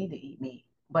don't really need to eat meat.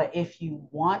 But if you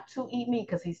want to eat meat,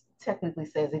 because he technically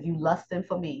says if you lusting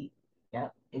for meat,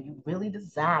 yep, if you really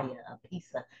desire a piece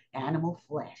of animal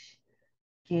flesh,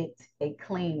 get a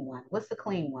clean one. What's the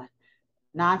clean one?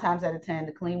 9 times out of 10,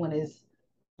 the clean one is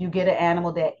you get an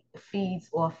animal that feeds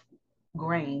off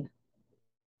grain.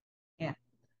 Yeah.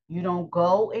 You don't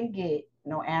go and get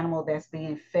no animal that's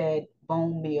being fed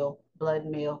bone meal, blood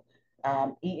meal,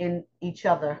 eating each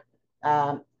other,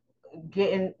 um,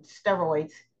 getting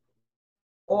steroids,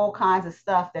 all kinds of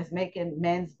stuff that's making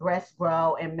men's breasts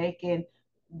grow and making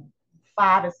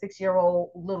 5 to 6 year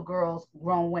old little girls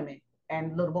grown women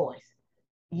and little boys.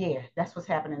 Yeah, that's what's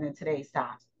happening in today's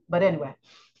times. But anyway,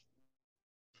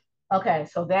 okay,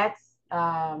 so that's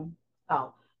oh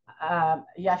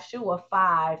Yeshua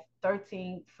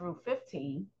 5:13 through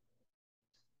 15.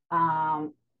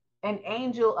 Um, an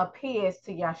angel appears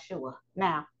to Yeshua.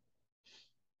 Now,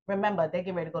 remember, they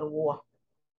get ready to go to war.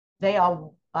 They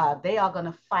are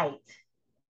gonna fight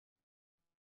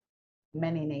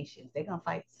many nations. They're gonna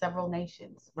fight several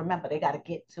nations. Remember, they got to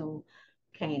get to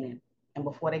Canaan. And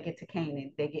before they get to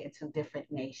Canaan, they get into different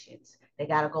nations. They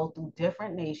got to go through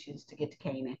different nations to get to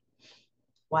Canaan.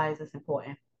 Why is this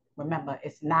important? Remember,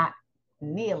 it's not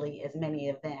nearly as many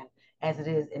of them as it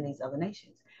is in these other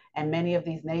nations. And many of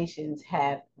these nations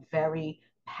have very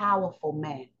powerful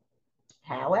men.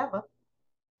 However,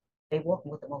 they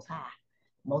walking with the Most High.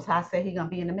 Most High said He's gonna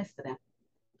be in the midst of them.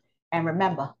 And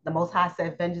remember, the Most High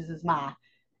said, "Vengeance is mine."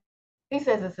 He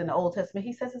says it's in the Old Testament.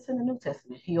 He says it's in the New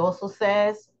Testament. He also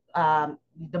says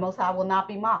the Most High will not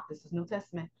be mocked. This is New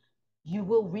Testament. You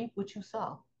will reap what you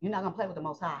sow. You're not gonna play with the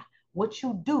Most High. What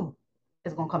you do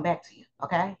is gonna come back to you.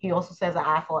 Okay. He also says an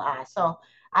eye for an eye. So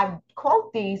I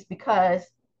quote these because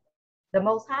the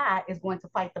Most High is going to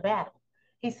fight the battle.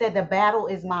 He said the battle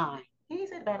is mine. He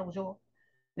said the battle was yours.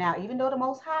 Now, even though the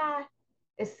Most High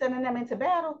is sending them into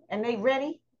battle and they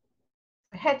ready,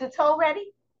 head to toe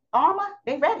ready, armor,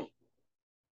 they ready.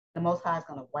 The Most High is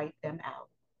gonna wipe them out,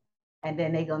 and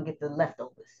then they're gonna get the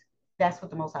leftovers. That's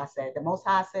what the Most High said. The Most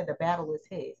High said the battle is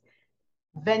His,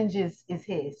 vengeance is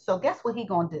His. So guess what He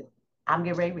gonna do? I'm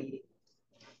getting ready to read it.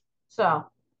 So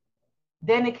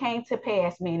then it came to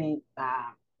pass, meaning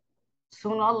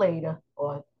sooner or later,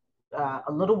 or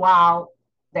a little while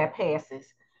that passes,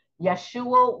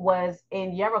 Yeshua was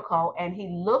in Jericho and he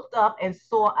looked up and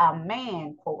saw a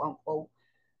man, quote unquote,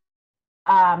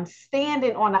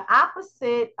 standing on the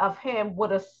opposite of him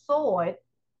with a sword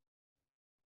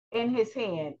in his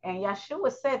hand. And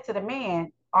Yeshua said to the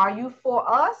man, "Are you for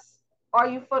us? Or are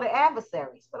you for the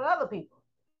adversaries, for the other people?"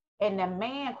 And the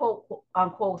man, quote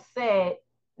unquote, said,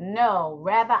 "No,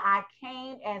 rather I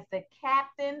came as the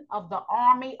captain of the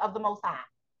army of the Most High."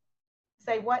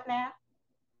 Say what now?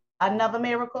 Another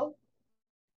miracle.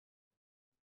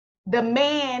 The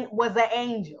man was an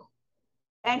angel,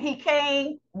 and he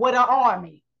came with an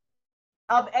army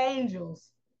of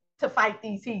angels to fight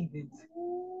these heathens.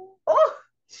 Oh,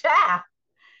 child.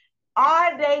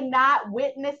 Are they not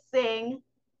witnessing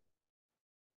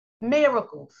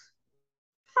miracles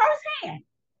firsthand?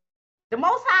 The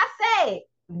Most High said,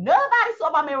 nobody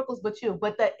saw my miracles but you.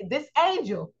 But this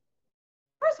angel,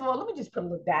 first of all, let me just put a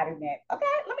little dot in that. Okay,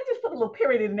 let me just put a little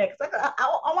period in that because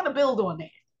I want to build on that.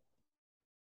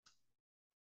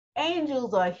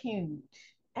 Angels are huge.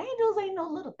 Angels ain't no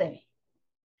little thing.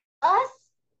 Us,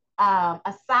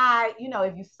 aside,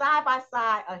 if you side by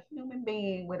side a human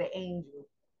being with an angel,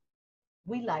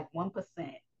 we like 1%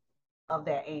 of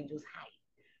that angel's height.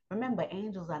 Remember,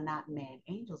 angels are not men.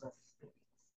 Angels are spirits.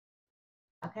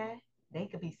 Okay? They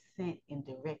could be sent and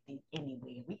directed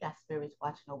anywhere. We got spirits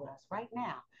watching over us right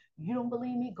now. You don't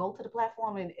believe me? Go to the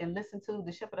platform and listen to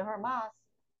the Shepherd of Hermas.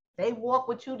 They walk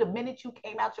with you the minute you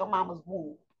came out your mama's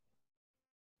womb.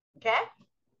 Okay?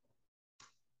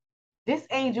 This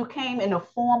angel came in the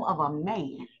form of a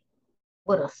man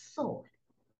with a sword,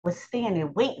 was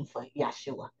standing waiting for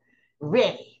Yeshua,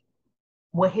 ready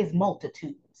with his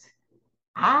multitudes.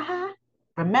 Uh-huh.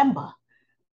 Remember,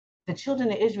 the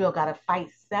children of Israel got to fight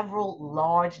several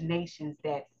large nations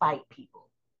that fight people.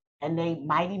 And they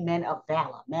mighty men of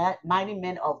valor, mighty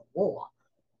men of war.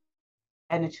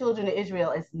 And the children of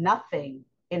Israel is nothing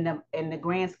in the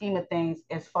grand scheme of things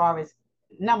as far as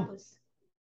numbers.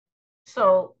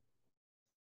 So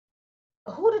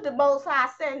who did the Most High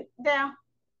send down?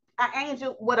 An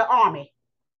angel with an army.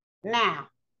 Now,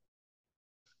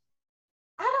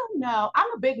 I don't know.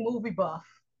 I'm a big movie buff.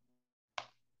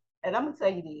 And I'm going to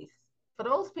tell you this. For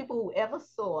those people who ever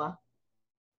saw,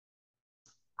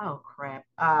 oh crap,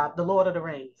 The Lord of the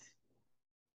Rings.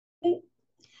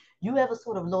 You ever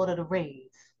saw The Lord of the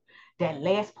Rings? That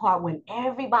last part when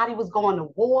everybody was going to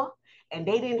war and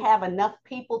they didn't have enough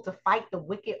people to fight the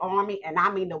wicked army. And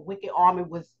I mean, the wicked army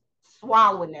was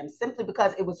swallowing them simply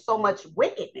because it was so much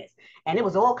wickedness. And it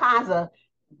was all kinds of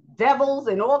devils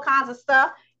and all kinds of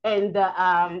stuff. And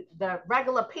the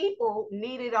regular people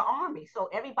needed an army. So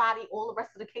everybody, all the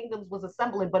rest of the kingdoms was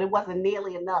assembling, but it wasn't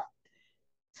nearly enough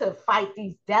to fight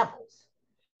these devils.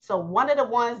 So one of the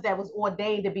ones that was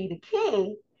ordained to be the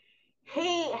king,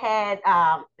 he had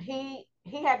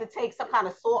to take some kind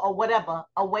of sword or whatever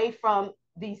away from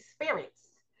these spirits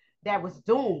that was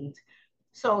doomed.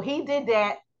 So he did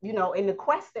that, in the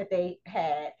quest that they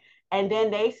had. And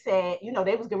then they said,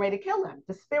 they was getting ready to kill him.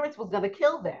 The spirits was going to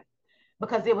kill them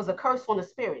because there was a curse on the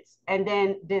spirits. And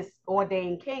then this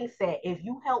ordained king said, if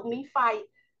you help me fight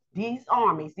these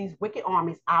armies, these wicked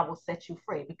armies, I will set you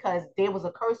free, because there was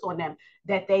a curse on them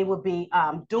that they would be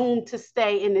doomed to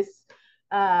stay in this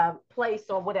place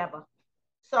or whatever.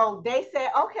 So they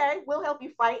said, okay, we'll help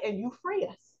you fight and you free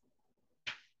us.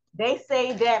 They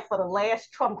say that for the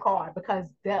last trump card, because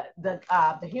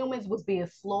the humans was being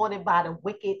slaughtered by the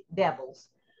wicked devils.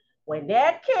 When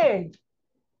that king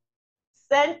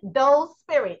sent those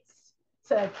spirits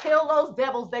to kill those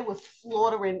devils, they were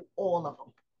slaughtering all of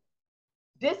them.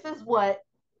 This is what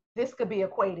this could be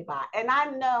equated by. And I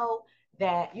know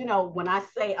that, when I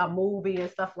say a movie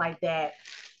and stuff like that,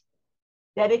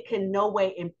 that it can no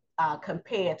way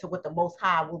compare to what the Most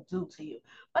High will do to you.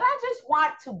 But I just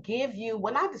want to give you,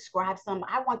 when I describe something,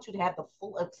 I want you to have the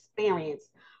full experience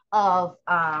of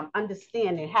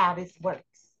understanding how this works.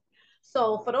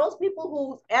 So for those people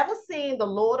who've ever seen The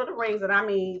Lord of the Rings, and I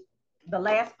mean the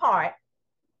last part,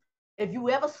 if you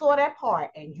ever saw that part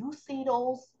and you see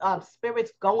those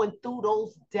spirits going through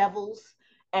those devils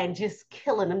and just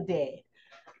killing them dead,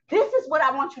 this is what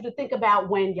I want you to think about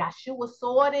when Yahusha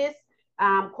saw this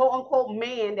quote unquote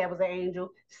man that was an angel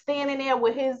standing there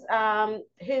with his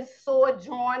sword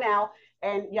drawn out,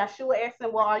 and Yahusha asked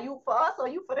him, well, are you for us or are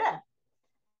you for them?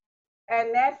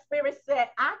 And that spirit said,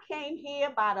 I came here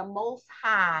by the Most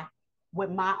High with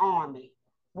my army,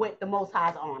 with the Most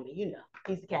High's army.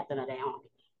 He's the captain of that army.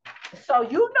 So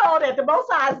that the Most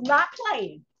High is not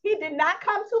playing. He did not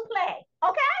come to play.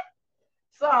 Okay?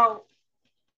 So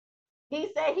he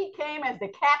said he came as the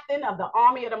captain of the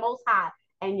army of the Most High.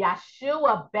 And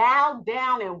Yahusha bowed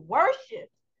down and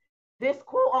worshiped this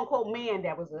quote unquote man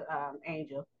that was an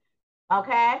angel.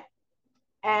 Okay?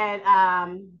 And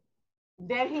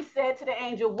then he said to the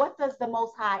angel, what does the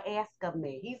Most High ask of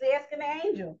me? He's asking the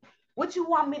angel, what you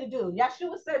want me to do?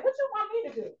 Yahusha said, what you want me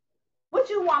to do? What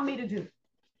you want me to do?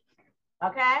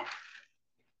 Okay?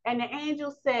 And the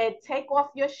angel said, take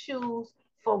off your shoes,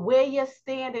 for where you're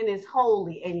standing is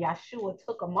holy. And Yahusha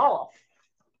took them off.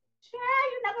 Yeah,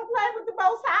 you're not going to play with the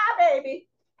Most High, baby.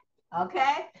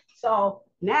 Okay? So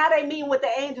now they meet with the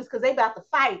angels because they about to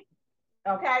fight.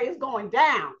 Okay? It's going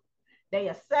down. They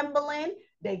assembling.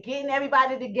 They getting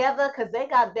everybody together because they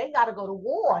got to go to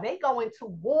war. They going to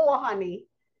war, honey.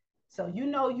 So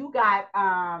you got,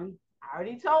 I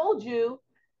already told you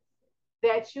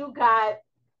that you got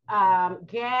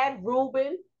Gad,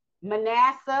 Reuben,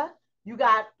 Manasseh. You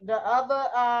got the other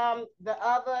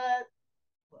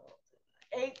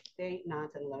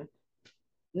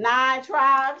 9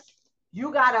 tribes.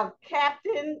 You got a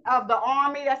captain of the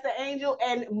army, that's the angel,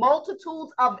 and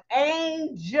multitudes of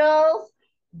angels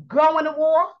going to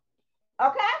war.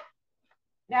 Okay.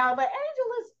 Now the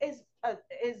angel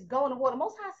is going to war. The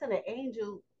Most High sent an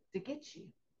angel to get you,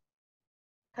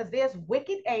 because there's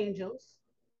wicked angels,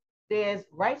 there's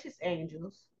righteous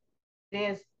angels,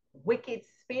 there's wicked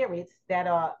spirits that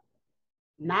are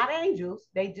not angels,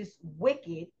 they just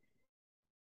wicked,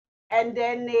 and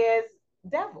then there's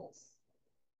devils.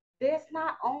 There's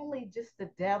not only just the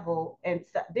devil, and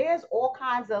there's all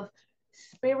kinds of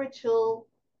spiritual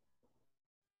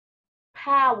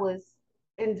powers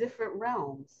in different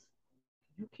realms.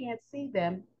 You can't see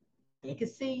them, they can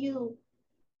see you.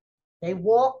 They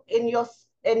walk in your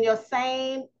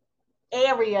same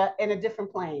area in a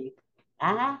different plane.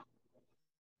 Uh-huh.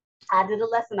 I did a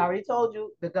lesson. I already told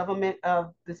you the government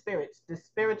of the spirits, the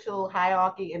spiritual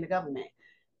hierarchy in the government.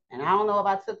 And I don't know if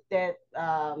I took that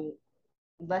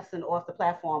lesson off the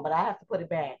platform, but I have to put it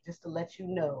back just to let you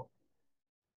know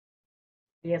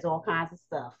there's all kinds of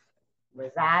stuff.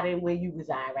 residing where you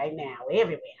reside right now,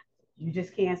 everywhere. You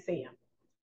just can't see them.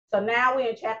 So now we're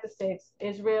in chapter 6.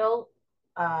 Israel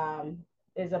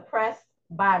is oppressed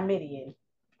by Midian.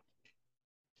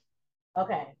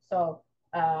 Okay, so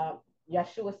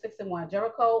Yeshua 6:1,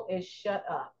 Jericho is shut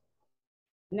up.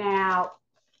 Now,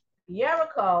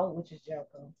 Jericho, which is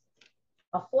Jericho,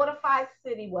 a fortified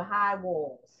city with high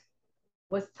walls,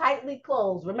 was tightly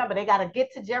closed. Remember, they got to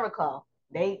get to Jericho.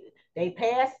 They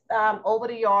passed over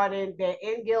the Jordan. They're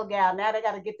in Gilgal. Now they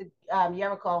got to get to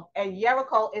Jericho. And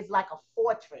Jericho is like a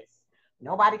fortress.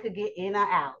 Nobody could get in or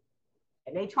out.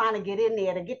 And they trying to get in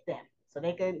there to get them so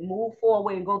they can move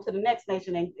forward and go to the next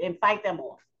nation and fight them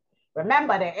off.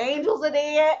 Remember, the angels are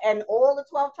there and all the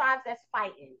 12 tribes that's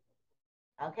fighting.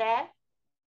 Okay?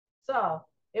 So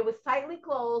it was tightly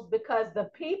closed because the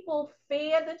people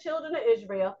feared the children of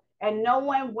Israel and no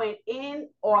one went in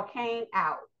or came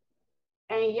out.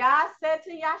 And Yah said to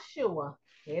Yeshua,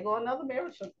 here go another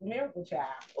miracle child.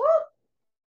 Woo!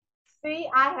 See,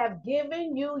 I have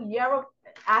given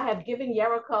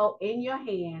Jericho in your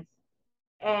hands,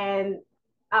 and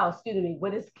excuse me,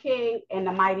 with his king and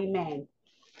the mighty men.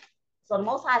 So the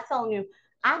Most High is telling you,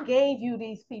 I gave you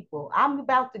these people. I'm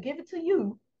about to give it to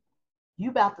you. You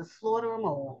about to slaughter them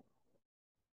all.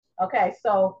 Okay,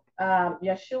 so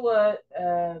Yeshua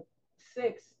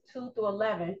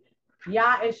 6:2-11,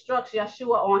 Yah instructs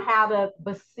Yeshua on how to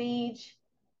besiege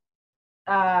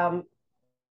um,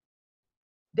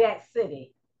 that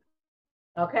city.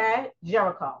 Okay,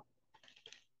 Jericho.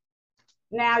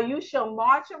 Now you shall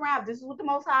march around. This is what the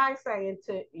Most High is saying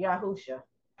to Yahusha.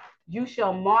 You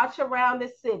shall march around the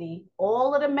city,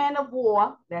 all of the men of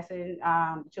war, that's in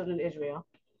children of Israel,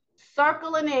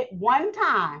 circling it one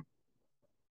time,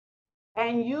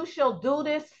 and you shall do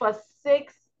this for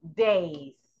 6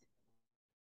 days.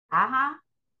 Uh-huh.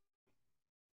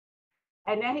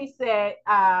 And then he said,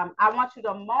 I want you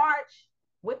to march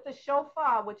with the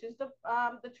shofar, which is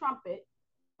the trumpet,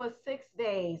 for 6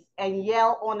 days and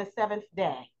yell on the seventh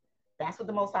day. That's what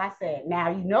the Most High said. Now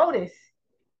you notice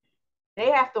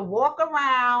they have to walk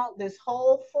around this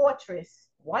whole fortress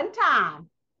one time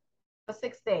for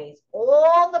 6 days.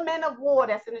 All the men of war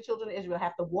that's in the children of Israel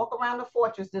have to walk around the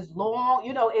fortress this long,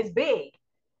 it's big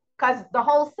because the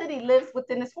whole city lives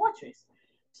within this fortress.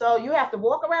 So you have to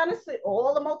walk around the city.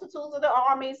 All the multitudes of the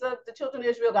armies of the children of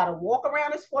Israel got to walk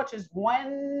around this fortress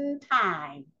one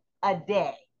time a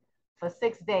day for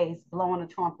 6 days, blowing the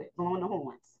trumpet, blowing the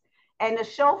horns. And the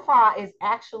shofar is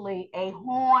actually a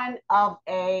horn of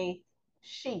a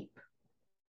sheep,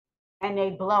 and they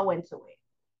blow into it.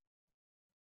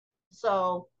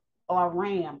 So, or a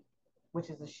ram, which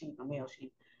is a sheep, a male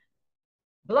sheep.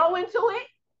 Blow into it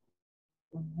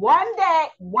one day,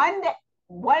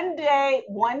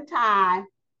 one time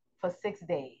for 6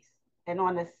 days. And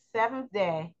on the seventh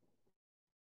day,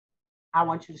 I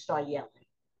want you to start yelling.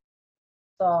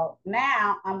 So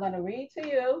now I'm going to read to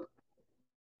you.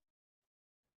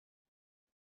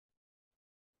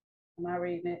 Am I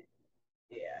reading it?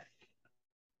 Yeah.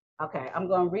 Okay, I'm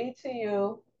going to read to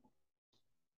you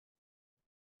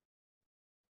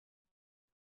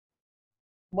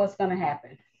what's going to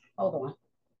happen. Hold on.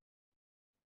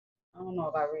 I don't know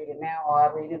if I read it now or I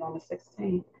read it on the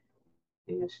 16th.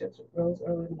 Ships rose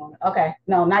early in the morning. Okay,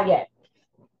 no, not yet.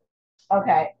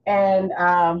 Okay, and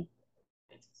all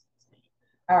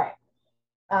right.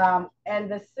 And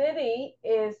the city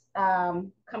is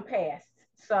compassed.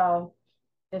 So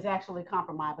it's actually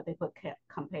compromised, but they put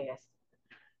compassed.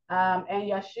 And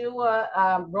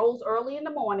Yeshua rose early in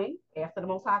the morning after the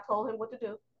Most High told him what to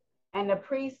do. And the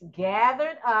priests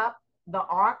gathered up the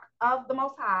ark of the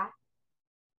Most High,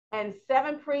 and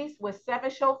 7 priests with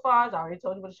 7 shofars, I already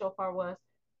told you what a shofar was,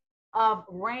 of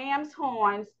ram's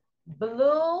horns,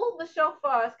 blew the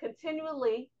shofars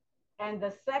continually. And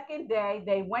the second day,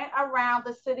 they went around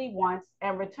the city once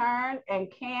and returned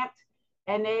and camped.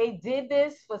 And they did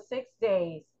this for 6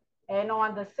 days. And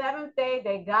on the 7th day,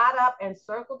 they got up and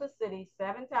circled the city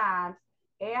 7 times,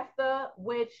 after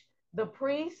which the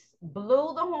priests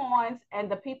blew the horns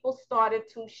and the people started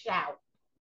to shout.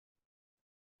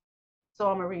 So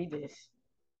I'm going to read this.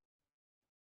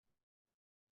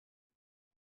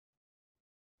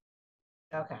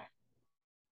 Okay.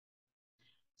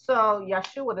 So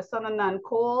Yeshua, the son of Nun,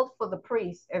 called for the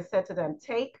priests and said to them,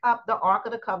 take up the ark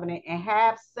of the covenant and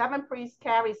have 7 priests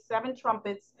carry 7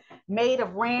 trumpets made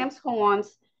of ram's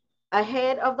horns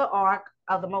ahead of the ark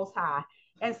of the Most High,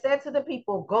 and said to the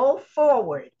people, go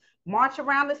forward, march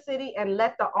around the city, and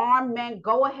let the armed men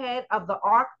go ahead of the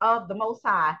ark of the Most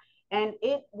High. And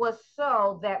it was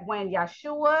so that when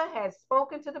Yeshua had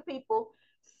spoken to the people,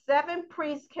 7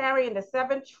 priests carrying the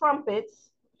 7 trumpets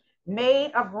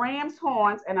made of ram's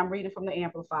horns, and I'm reading from the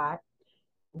Amplified,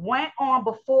 went on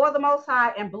before the Most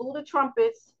High and blew the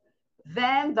trumpets.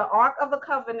 Then the Ark of the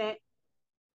Covenant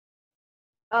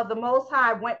of the Most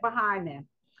High went behind them.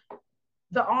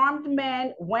 The armed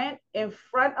men went in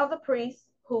front of the priests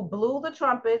who blew the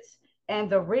trumpets, and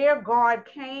the rear guard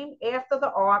came after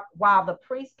the ark while the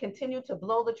priests continued to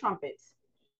blow the trumpets.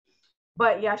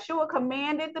 But Yahusha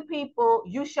commanded the people,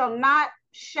 you shall not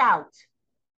shout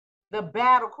the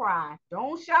battle cry.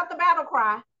 Don't shout the battle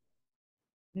cry,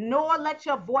 nor let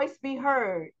your voice be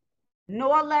heard,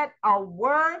 nor let a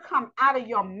word come out of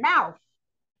your mouth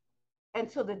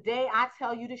until the day I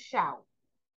tell you to shout.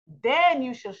 Then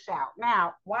you shall shout.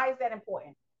 Now, why is that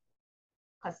important?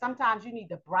 Because sometimes you need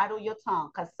to bridle your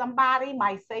tongue, because somebody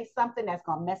might say something that's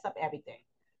going to mess up everything.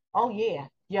 Oh, yeah,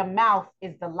 your mouth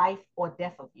is the life or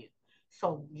death of you.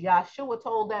 So Yahusha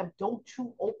told them, don't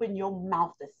you open your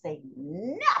mouth to say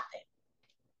nothing.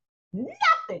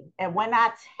 Nothing. And when I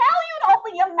tell you to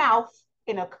open your mouth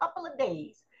in a couple of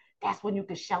days, that's when you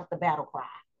can shout the battle cry.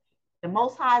 The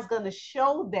Most High is going to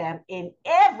show them in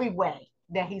every way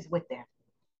that he's with them.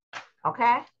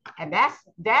 Okay? And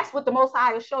that's what the Most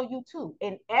High will show you too.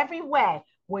 In every way,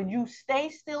 when you stay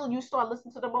still and you start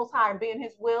listening to the Most High and be in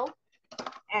his will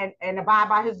and abide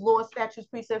by his laws, statutes,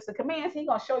 precepts, and commands, he's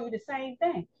going to show you the same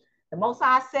thing. The Most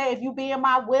High say, if you be in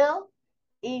my will,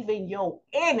 even your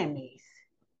enemies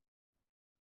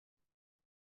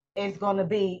is going to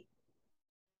be,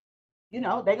 they're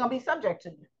going to be subject to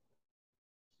you.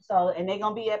 So, and they're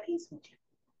going to be at peace with you.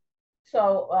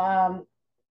 So,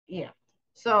 yeah.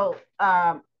 So,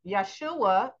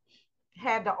 Yahusha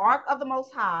had the Ark of the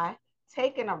Most High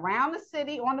taken around the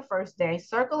city on the first day,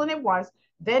 circling it once.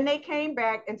 Then they came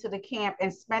back into the camp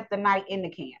and spent the night in the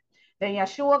camp. Then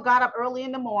Yahusha got up early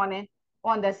in the morning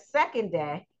on the second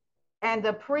day, and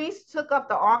the priests took up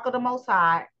the Ark of the Most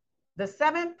High. The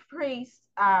seven priests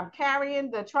carrying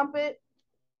the trumpet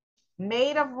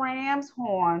made of ram's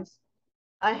horns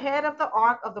ahead of the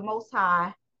Ark of the Most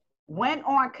High went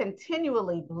on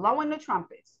continually blowing the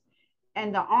trumpets.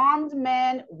 And the armed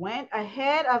men went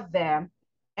ahead of them,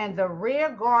 and the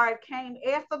rear guard came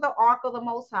after the Ark of the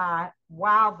Most High,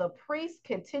 while the priests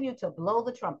continued to blow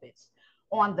the trumpets.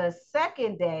 On the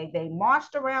second day, they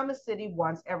marched around the city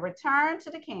once and returned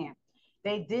to the camp.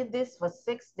 They did this for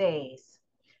 6 days.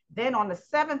 Then on the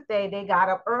seventh day, they got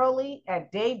up early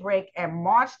at daybreak and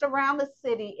marched around the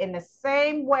city in the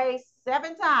same way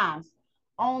 7 times.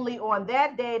 Only on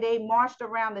that day, they marched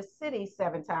around the city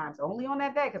 7 times. Only on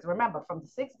that day, because remember, from the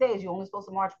 6 days, you're only supposed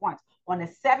to march once. On the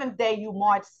 7th day, you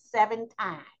march 7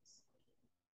 times.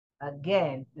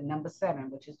 Again, the number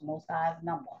 7, which is the Most High's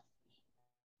number.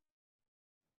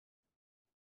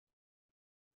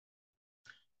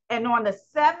 And on the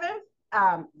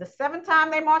seventh time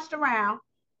they marched around,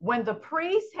 when the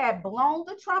priests had blown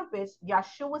the trumpets,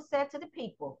 Yahusha said to the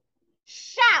people,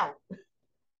 shout,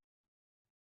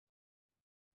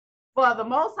 for the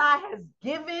Most High has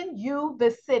given you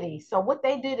the city. So what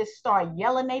they did is start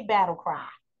yelling a battle cry.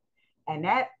 And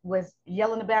that was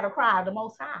yelling the battle cry of the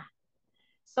Most High.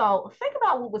 So think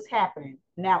about what was happening.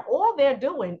 Now, all they're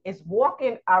doing is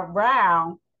walking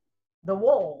around the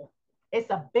wall. It's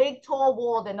a big, tall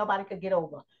wall that nobody could get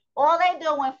over. All they're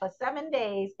doing for 7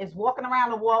 days is walking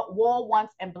around the wall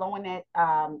once and blowing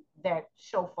that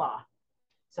shofar.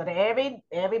 So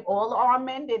all the armed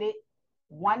men did it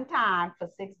one time for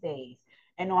 6 days.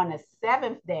 And on the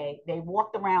 7th day, they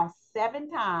walked around 7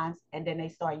 times and then they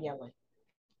start yelling.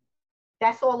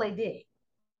 That's all they did.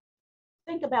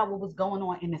 Think about what was going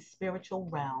on in the spiritual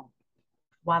realm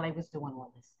while they was doing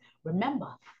all this.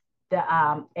 Remember,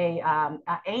 an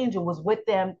angel was with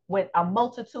them with a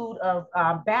multitude of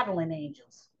battling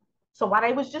angels. So while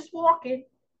they was just walking,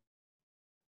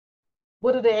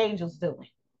 what are the angels doing?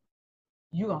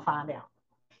 You're going to find out.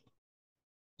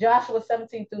 Joshua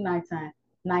 17 through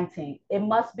 19. It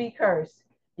must be cursed.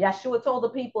 Yahusha told the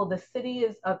people the city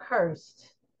is accursed.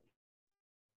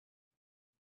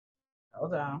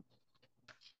 Hold on.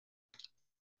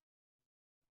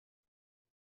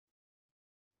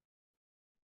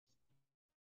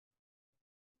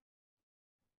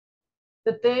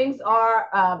 The things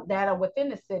are that are within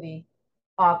the city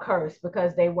are cursed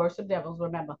because they worship devils.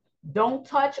 Remember, don't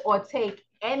touch or take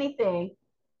anything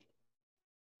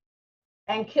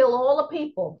and kill all the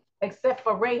people except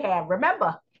for Rahab.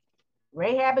 Remember,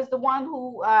 Rahab is the one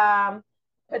who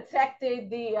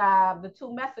protected the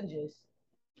 2 messengers,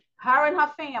 her and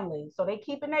her family. So they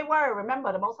keeping their word.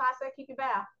 Remember, the Most High said, keep your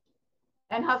vow.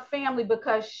 And her family,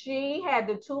 because she had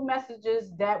the 2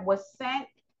 messages that was sent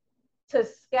to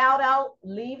scout out,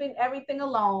 leaving everything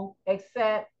alone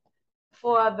except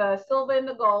for the silver and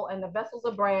the gold and the vessels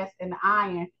of brass and the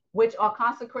iron, which are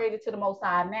consecrated to the Most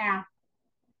High. Now,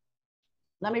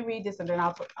 let me read this and then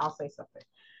I'll say something.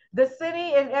 The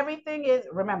city and everything is,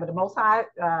 remember, the Most High,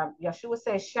 Yeshua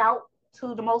says, shout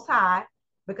to the Most High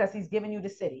because he's giving you the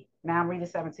city. Now I'm reading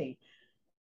 17.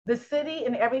 The city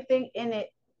and everything in it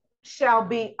shall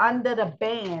be under the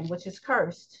ban, which is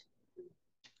cursed,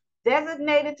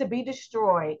 designated to be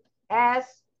destroyed as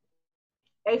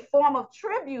a form of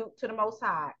tribute to the Most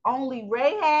High. Only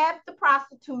Rahab the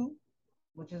prostitute,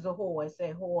 which is a whore, it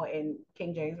said whore in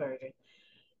King James Version,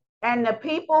 and the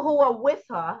people who are with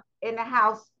her in the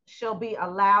house shall be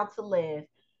allowed to live,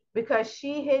 because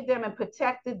she hid them and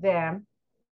protected them,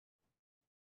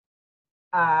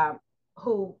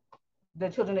 who the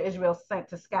children of Israel sent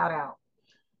to scout out.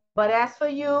 But as for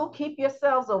you, keep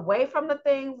yourselves away from the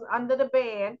things under the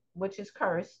ban, which is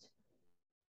cursed,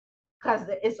 because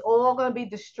it's all going to be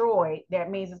destroyed. That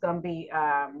means it's going to be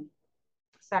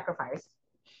sacrificed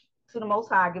to the Most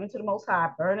High, given to the Most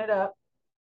High, burn it up,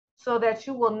 so that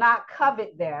you will not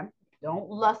covet them. Don't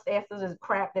lust after the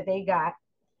crap that they got.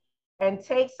 And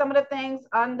take some of the things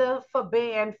under for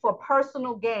ban for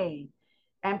personal gain,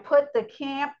 and put the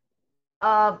camp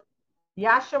of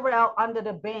Yasharel under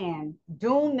the ban,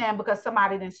 doom them because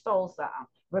somebody didn't stole something.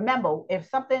 Remember, if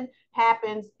something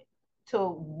happens to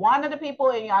one of the people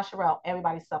in Yasharel,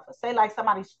 everybody suffers. Say like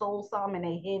somebody stole something and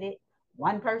they hid it,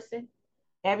 one person,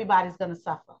 everybody's going to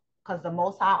suffer, because the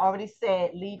Most High already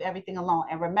said, leave everything alone.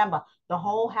 And remember, the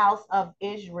whole house of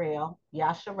Israel,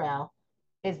 Yasharel,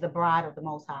 is the bride of the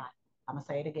Most High. I'm going to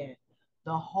say it again.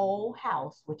 The whole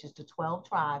house, which is the 12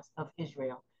 tribes of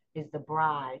Israel, is the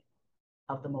bride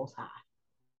of the Most High.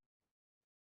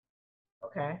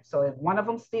 Okay, so if one of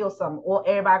them steals something, or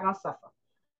everybody going to suffer,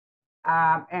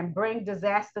 and bring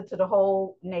disaster to the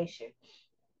whole nation.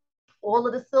 All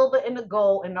of the silver and the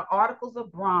gold and the articles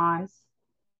of bronze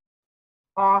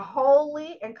are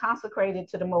holy and consecrated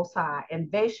to the Most High,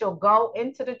 and they shall go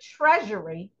into the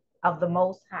treasury of the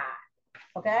Most High.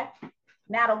 Okay,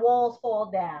 now the walls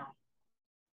fall down.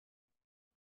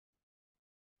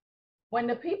 When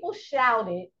the people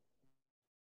shouted,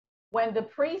 when the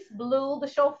priests blew the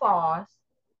shofars,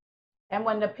 and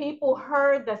when the people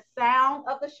heard the sound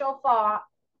of the shofar,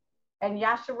 and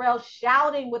Yasharel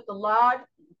shouting with the large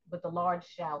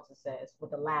shouts, it says,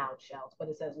 with the loud shouts, but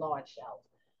it says large shouts,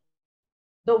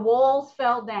 the walls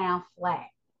fell down flat.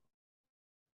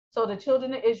 So the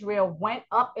children of Israel went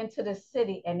up into the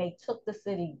city, and they took the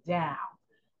city down.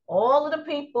 All of the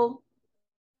people,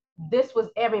 this was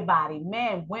everybody,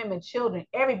 men, women, children,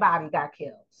 everybody got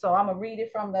killed. So I'm going to read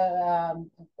it from the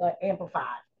Amplified.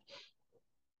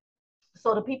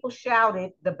 So the people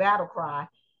shouted the battle cry,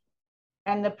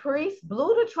 and the priests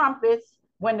blew the trumpets.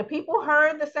 When the people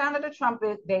heard the sound of the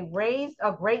trumpet, they raised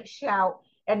a great shout,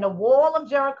 and the wall of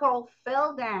Jericho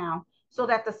fell down, so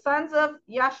that the sons of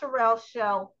Yasharel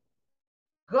shall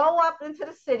go up into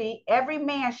the city, every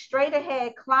man straight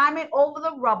ahead, climbing over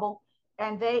the rubble,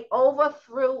 and they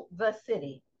overthrew the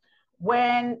city.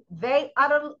 Then they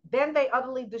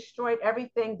utterly destroyed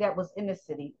everything that was in the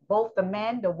city, both the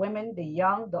men, the women, the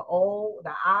young, the old,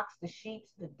 the ox, the sheep,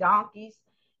 the donkeys,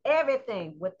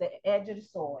 everything with the edge of the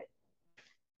sword.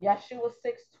 Yeshua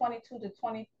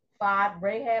 6:22-25,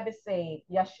 Rahab is saved.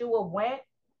 Yeshua went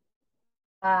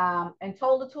and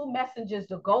told the two messengers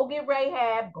to go get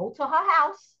Rahab, go to her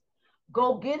house,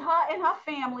 go get her and her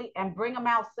family, and bring them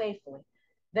out safely.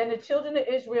 Then the children of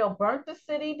Israel burnt the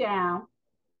city down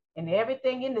and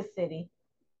everything in the city,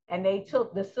 and they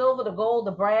took the silver, the gold,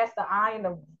 the brass, the iron,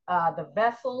 the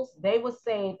vessels. They were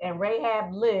saved, and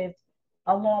Rahab lived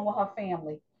along with her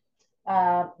family.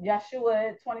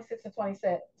 Yeshua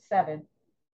 26-27.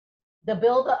 The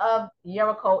builder of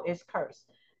Jericho is cursed,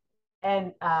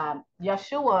 and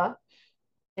Yeshua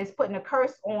is putting a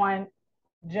curse on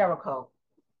Jericho,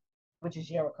 which is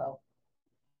Jericho.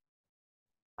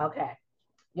 Okay.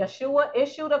 Yeshua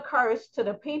issued a curse to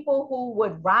the people who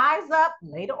would rise up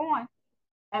later on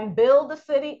and build the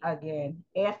city again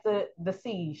after the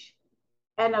siege,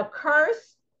 and a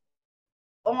curse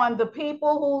on the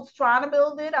people who's trying to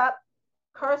build it up,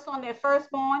 curse on their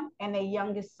firstborn and their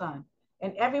youngest son.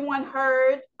 And everyone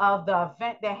heard of the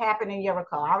event that happened in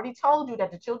Jericho. I already told you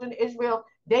that the children of Israel,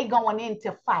 they going in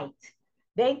to fight.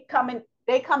 They coming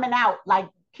out like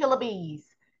killer bees.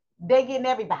 They getting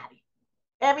everybody.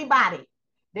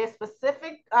 There's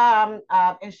specific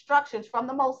instructions from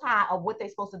the Most High of what they're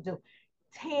supposed to do.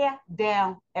 Tear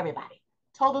down everybody.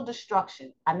 Total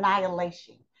destruction,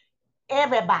 annihilation.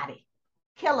 Everybody.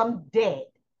 Kill them dead.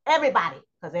 Everybody.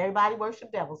 Because everybody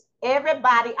worship devils.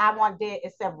 Everybody I want dead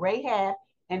except Rahab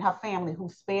and her family who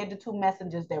spared the two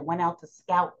messengers that went out to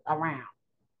scout around.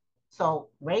 So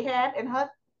Rahab and her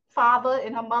father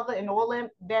and her mother and all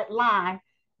that line,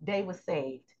 they were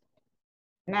saved.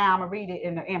 Now I'm going to read it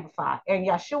in the Amplified. And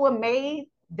Yahusha made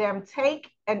them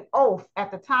take an oath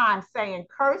at the time, saying,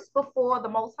 cursed before the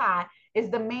Most High is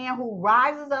the man who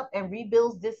rises up and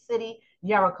rebuilds this city,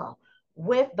 Jericho.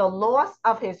 With the loss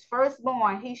of his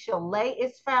firstborn, he shall lay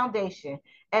its foundation,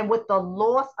 and with the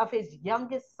loss of his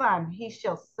youngest son, he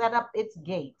shall set up its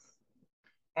gates.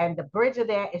 And the bridge of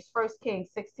that is 1 Kings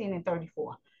 16 and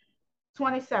 34.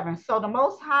 27. So the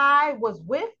Most High was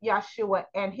with Yahusha,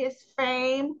 and his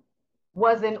fame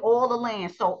was in all the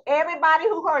land. So everybody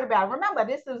who heard about it, remember,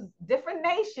 this is different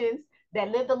nations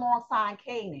that lived alongside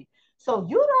Canaan. So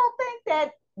you don't think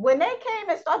that when they came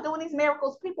and started doing these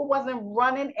miracles, people wasn't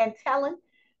running and telling?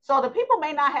 So the people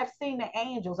may not have seen the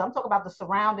angels. I'm talking about the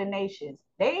surrounding nations.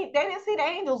 They didn't see the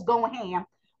angels going ham,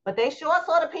 but they sure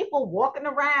saw the people walking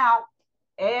around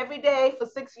every day for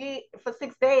 6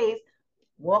 days,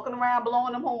 walking around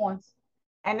blowing them horns.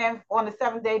 And then on the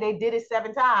seventh day, they did it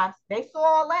 7 times. They saw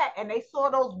all that, and they saw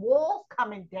those walls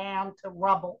coming down to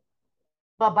rubble.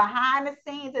 But behind the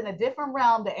scenes, in a different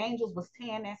realm, the angels was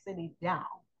tearing that city down.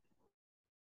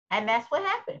 And that's what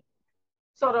happened.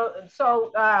 So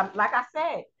like I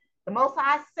said, the Most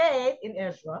High said in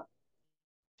Ezra,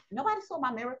 nobody saw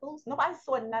my miracles. Nobody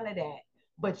saw none of that.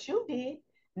 But you did.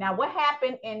 Now, what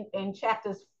happened in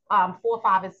chapters 4,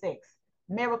 5, and 6?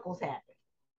 Miracles happened.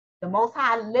 The Most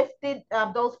High lifted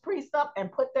those priests up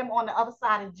and put them on the other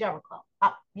side of Jericho.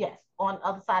 Yes, on the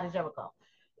other side of Jericho.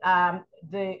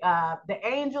 The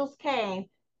angels came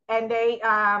and they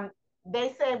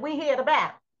said, we hear the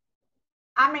battle.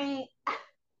 I mean,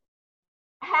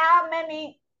 how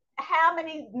many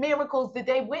miracles did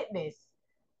they witness?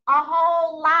 A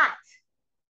whole lot.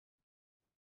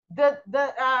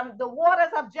 The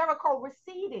waters of Jericho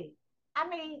receded. I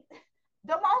mean,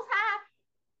 the Most High,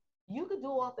 you could do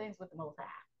all things with the Most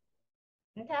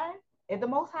High. Okay? If the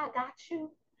Most High got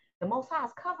you, the Most High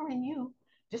is covering you.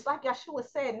 Just like Yahusha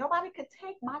said, nobody could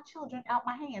take my children out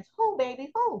my hands. Who,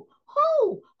 baby? Who?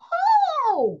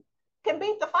 Who can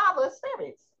beat the Father of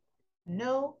spirits?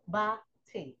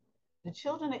 Nobody. The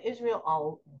children of Israel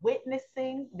are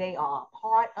witnessing. They are a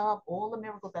part of all the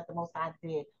miracles that the Most High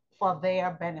did for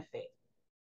their benefit.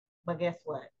 But guess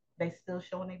what? They still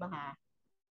showing they behind.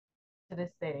 To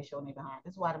this day, they showing they behind.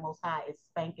 This is why the Most High is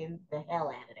spanking the hell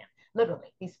out of them.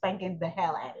 Literally, he's spanking the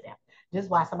hell out of them. This is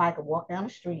why somebody could walk down the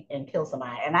street and kill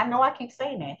somebody. And I know I keep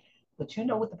saying that, but you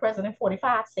know what the President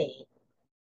 45 said.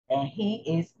 And he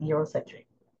is Eurocentric.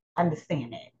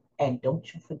 Understand that. And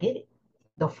don't you forget it.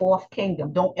 The fourth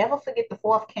kingdom. Don't ever forget the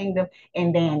fourth kingdom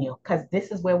in Daniel, because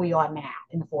this is where we are now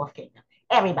in the fourth kingdom.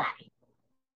 Everybody.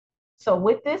 So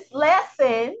with this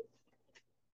lesson,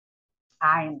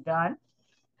 I am done.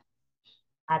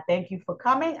 I thank you for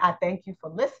coming. I thank you for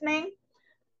listening.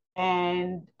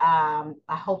 And I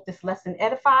hope this lesson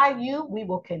edified you. We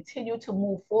will continue to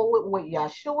move forward with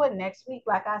Yahusha next week.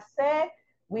 Like I said,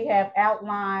 we have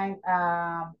outline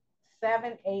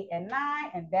 7, 8, and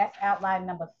 9, and that's outline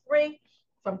number 3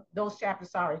 from those chapters.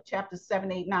 Sorry, chapters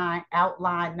 7, 8, 9,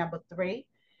 outline number 3.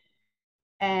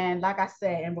 And like I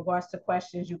said, in regards to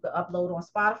questions, you can upload on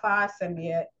Spotify, send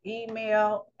me an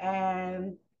email,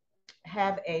 and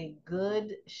have a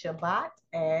good Shabbat.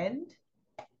 And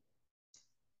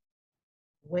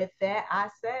with that, I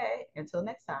say, until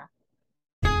next time.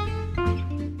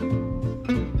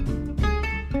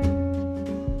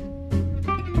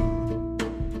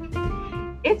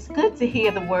 It's good to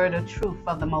hear the word of truth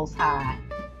of the Most High.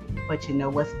 But you know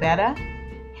what's better?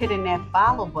 Hitting that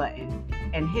follow button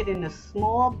and hitting the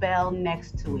small bell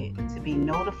next to it to be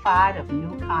notified of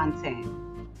new content.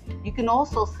 You can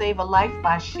also save a life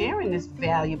by sharing this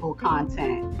valuable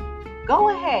content. Go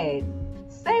ahead,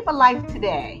 save a life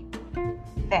today.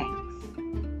 Thanks.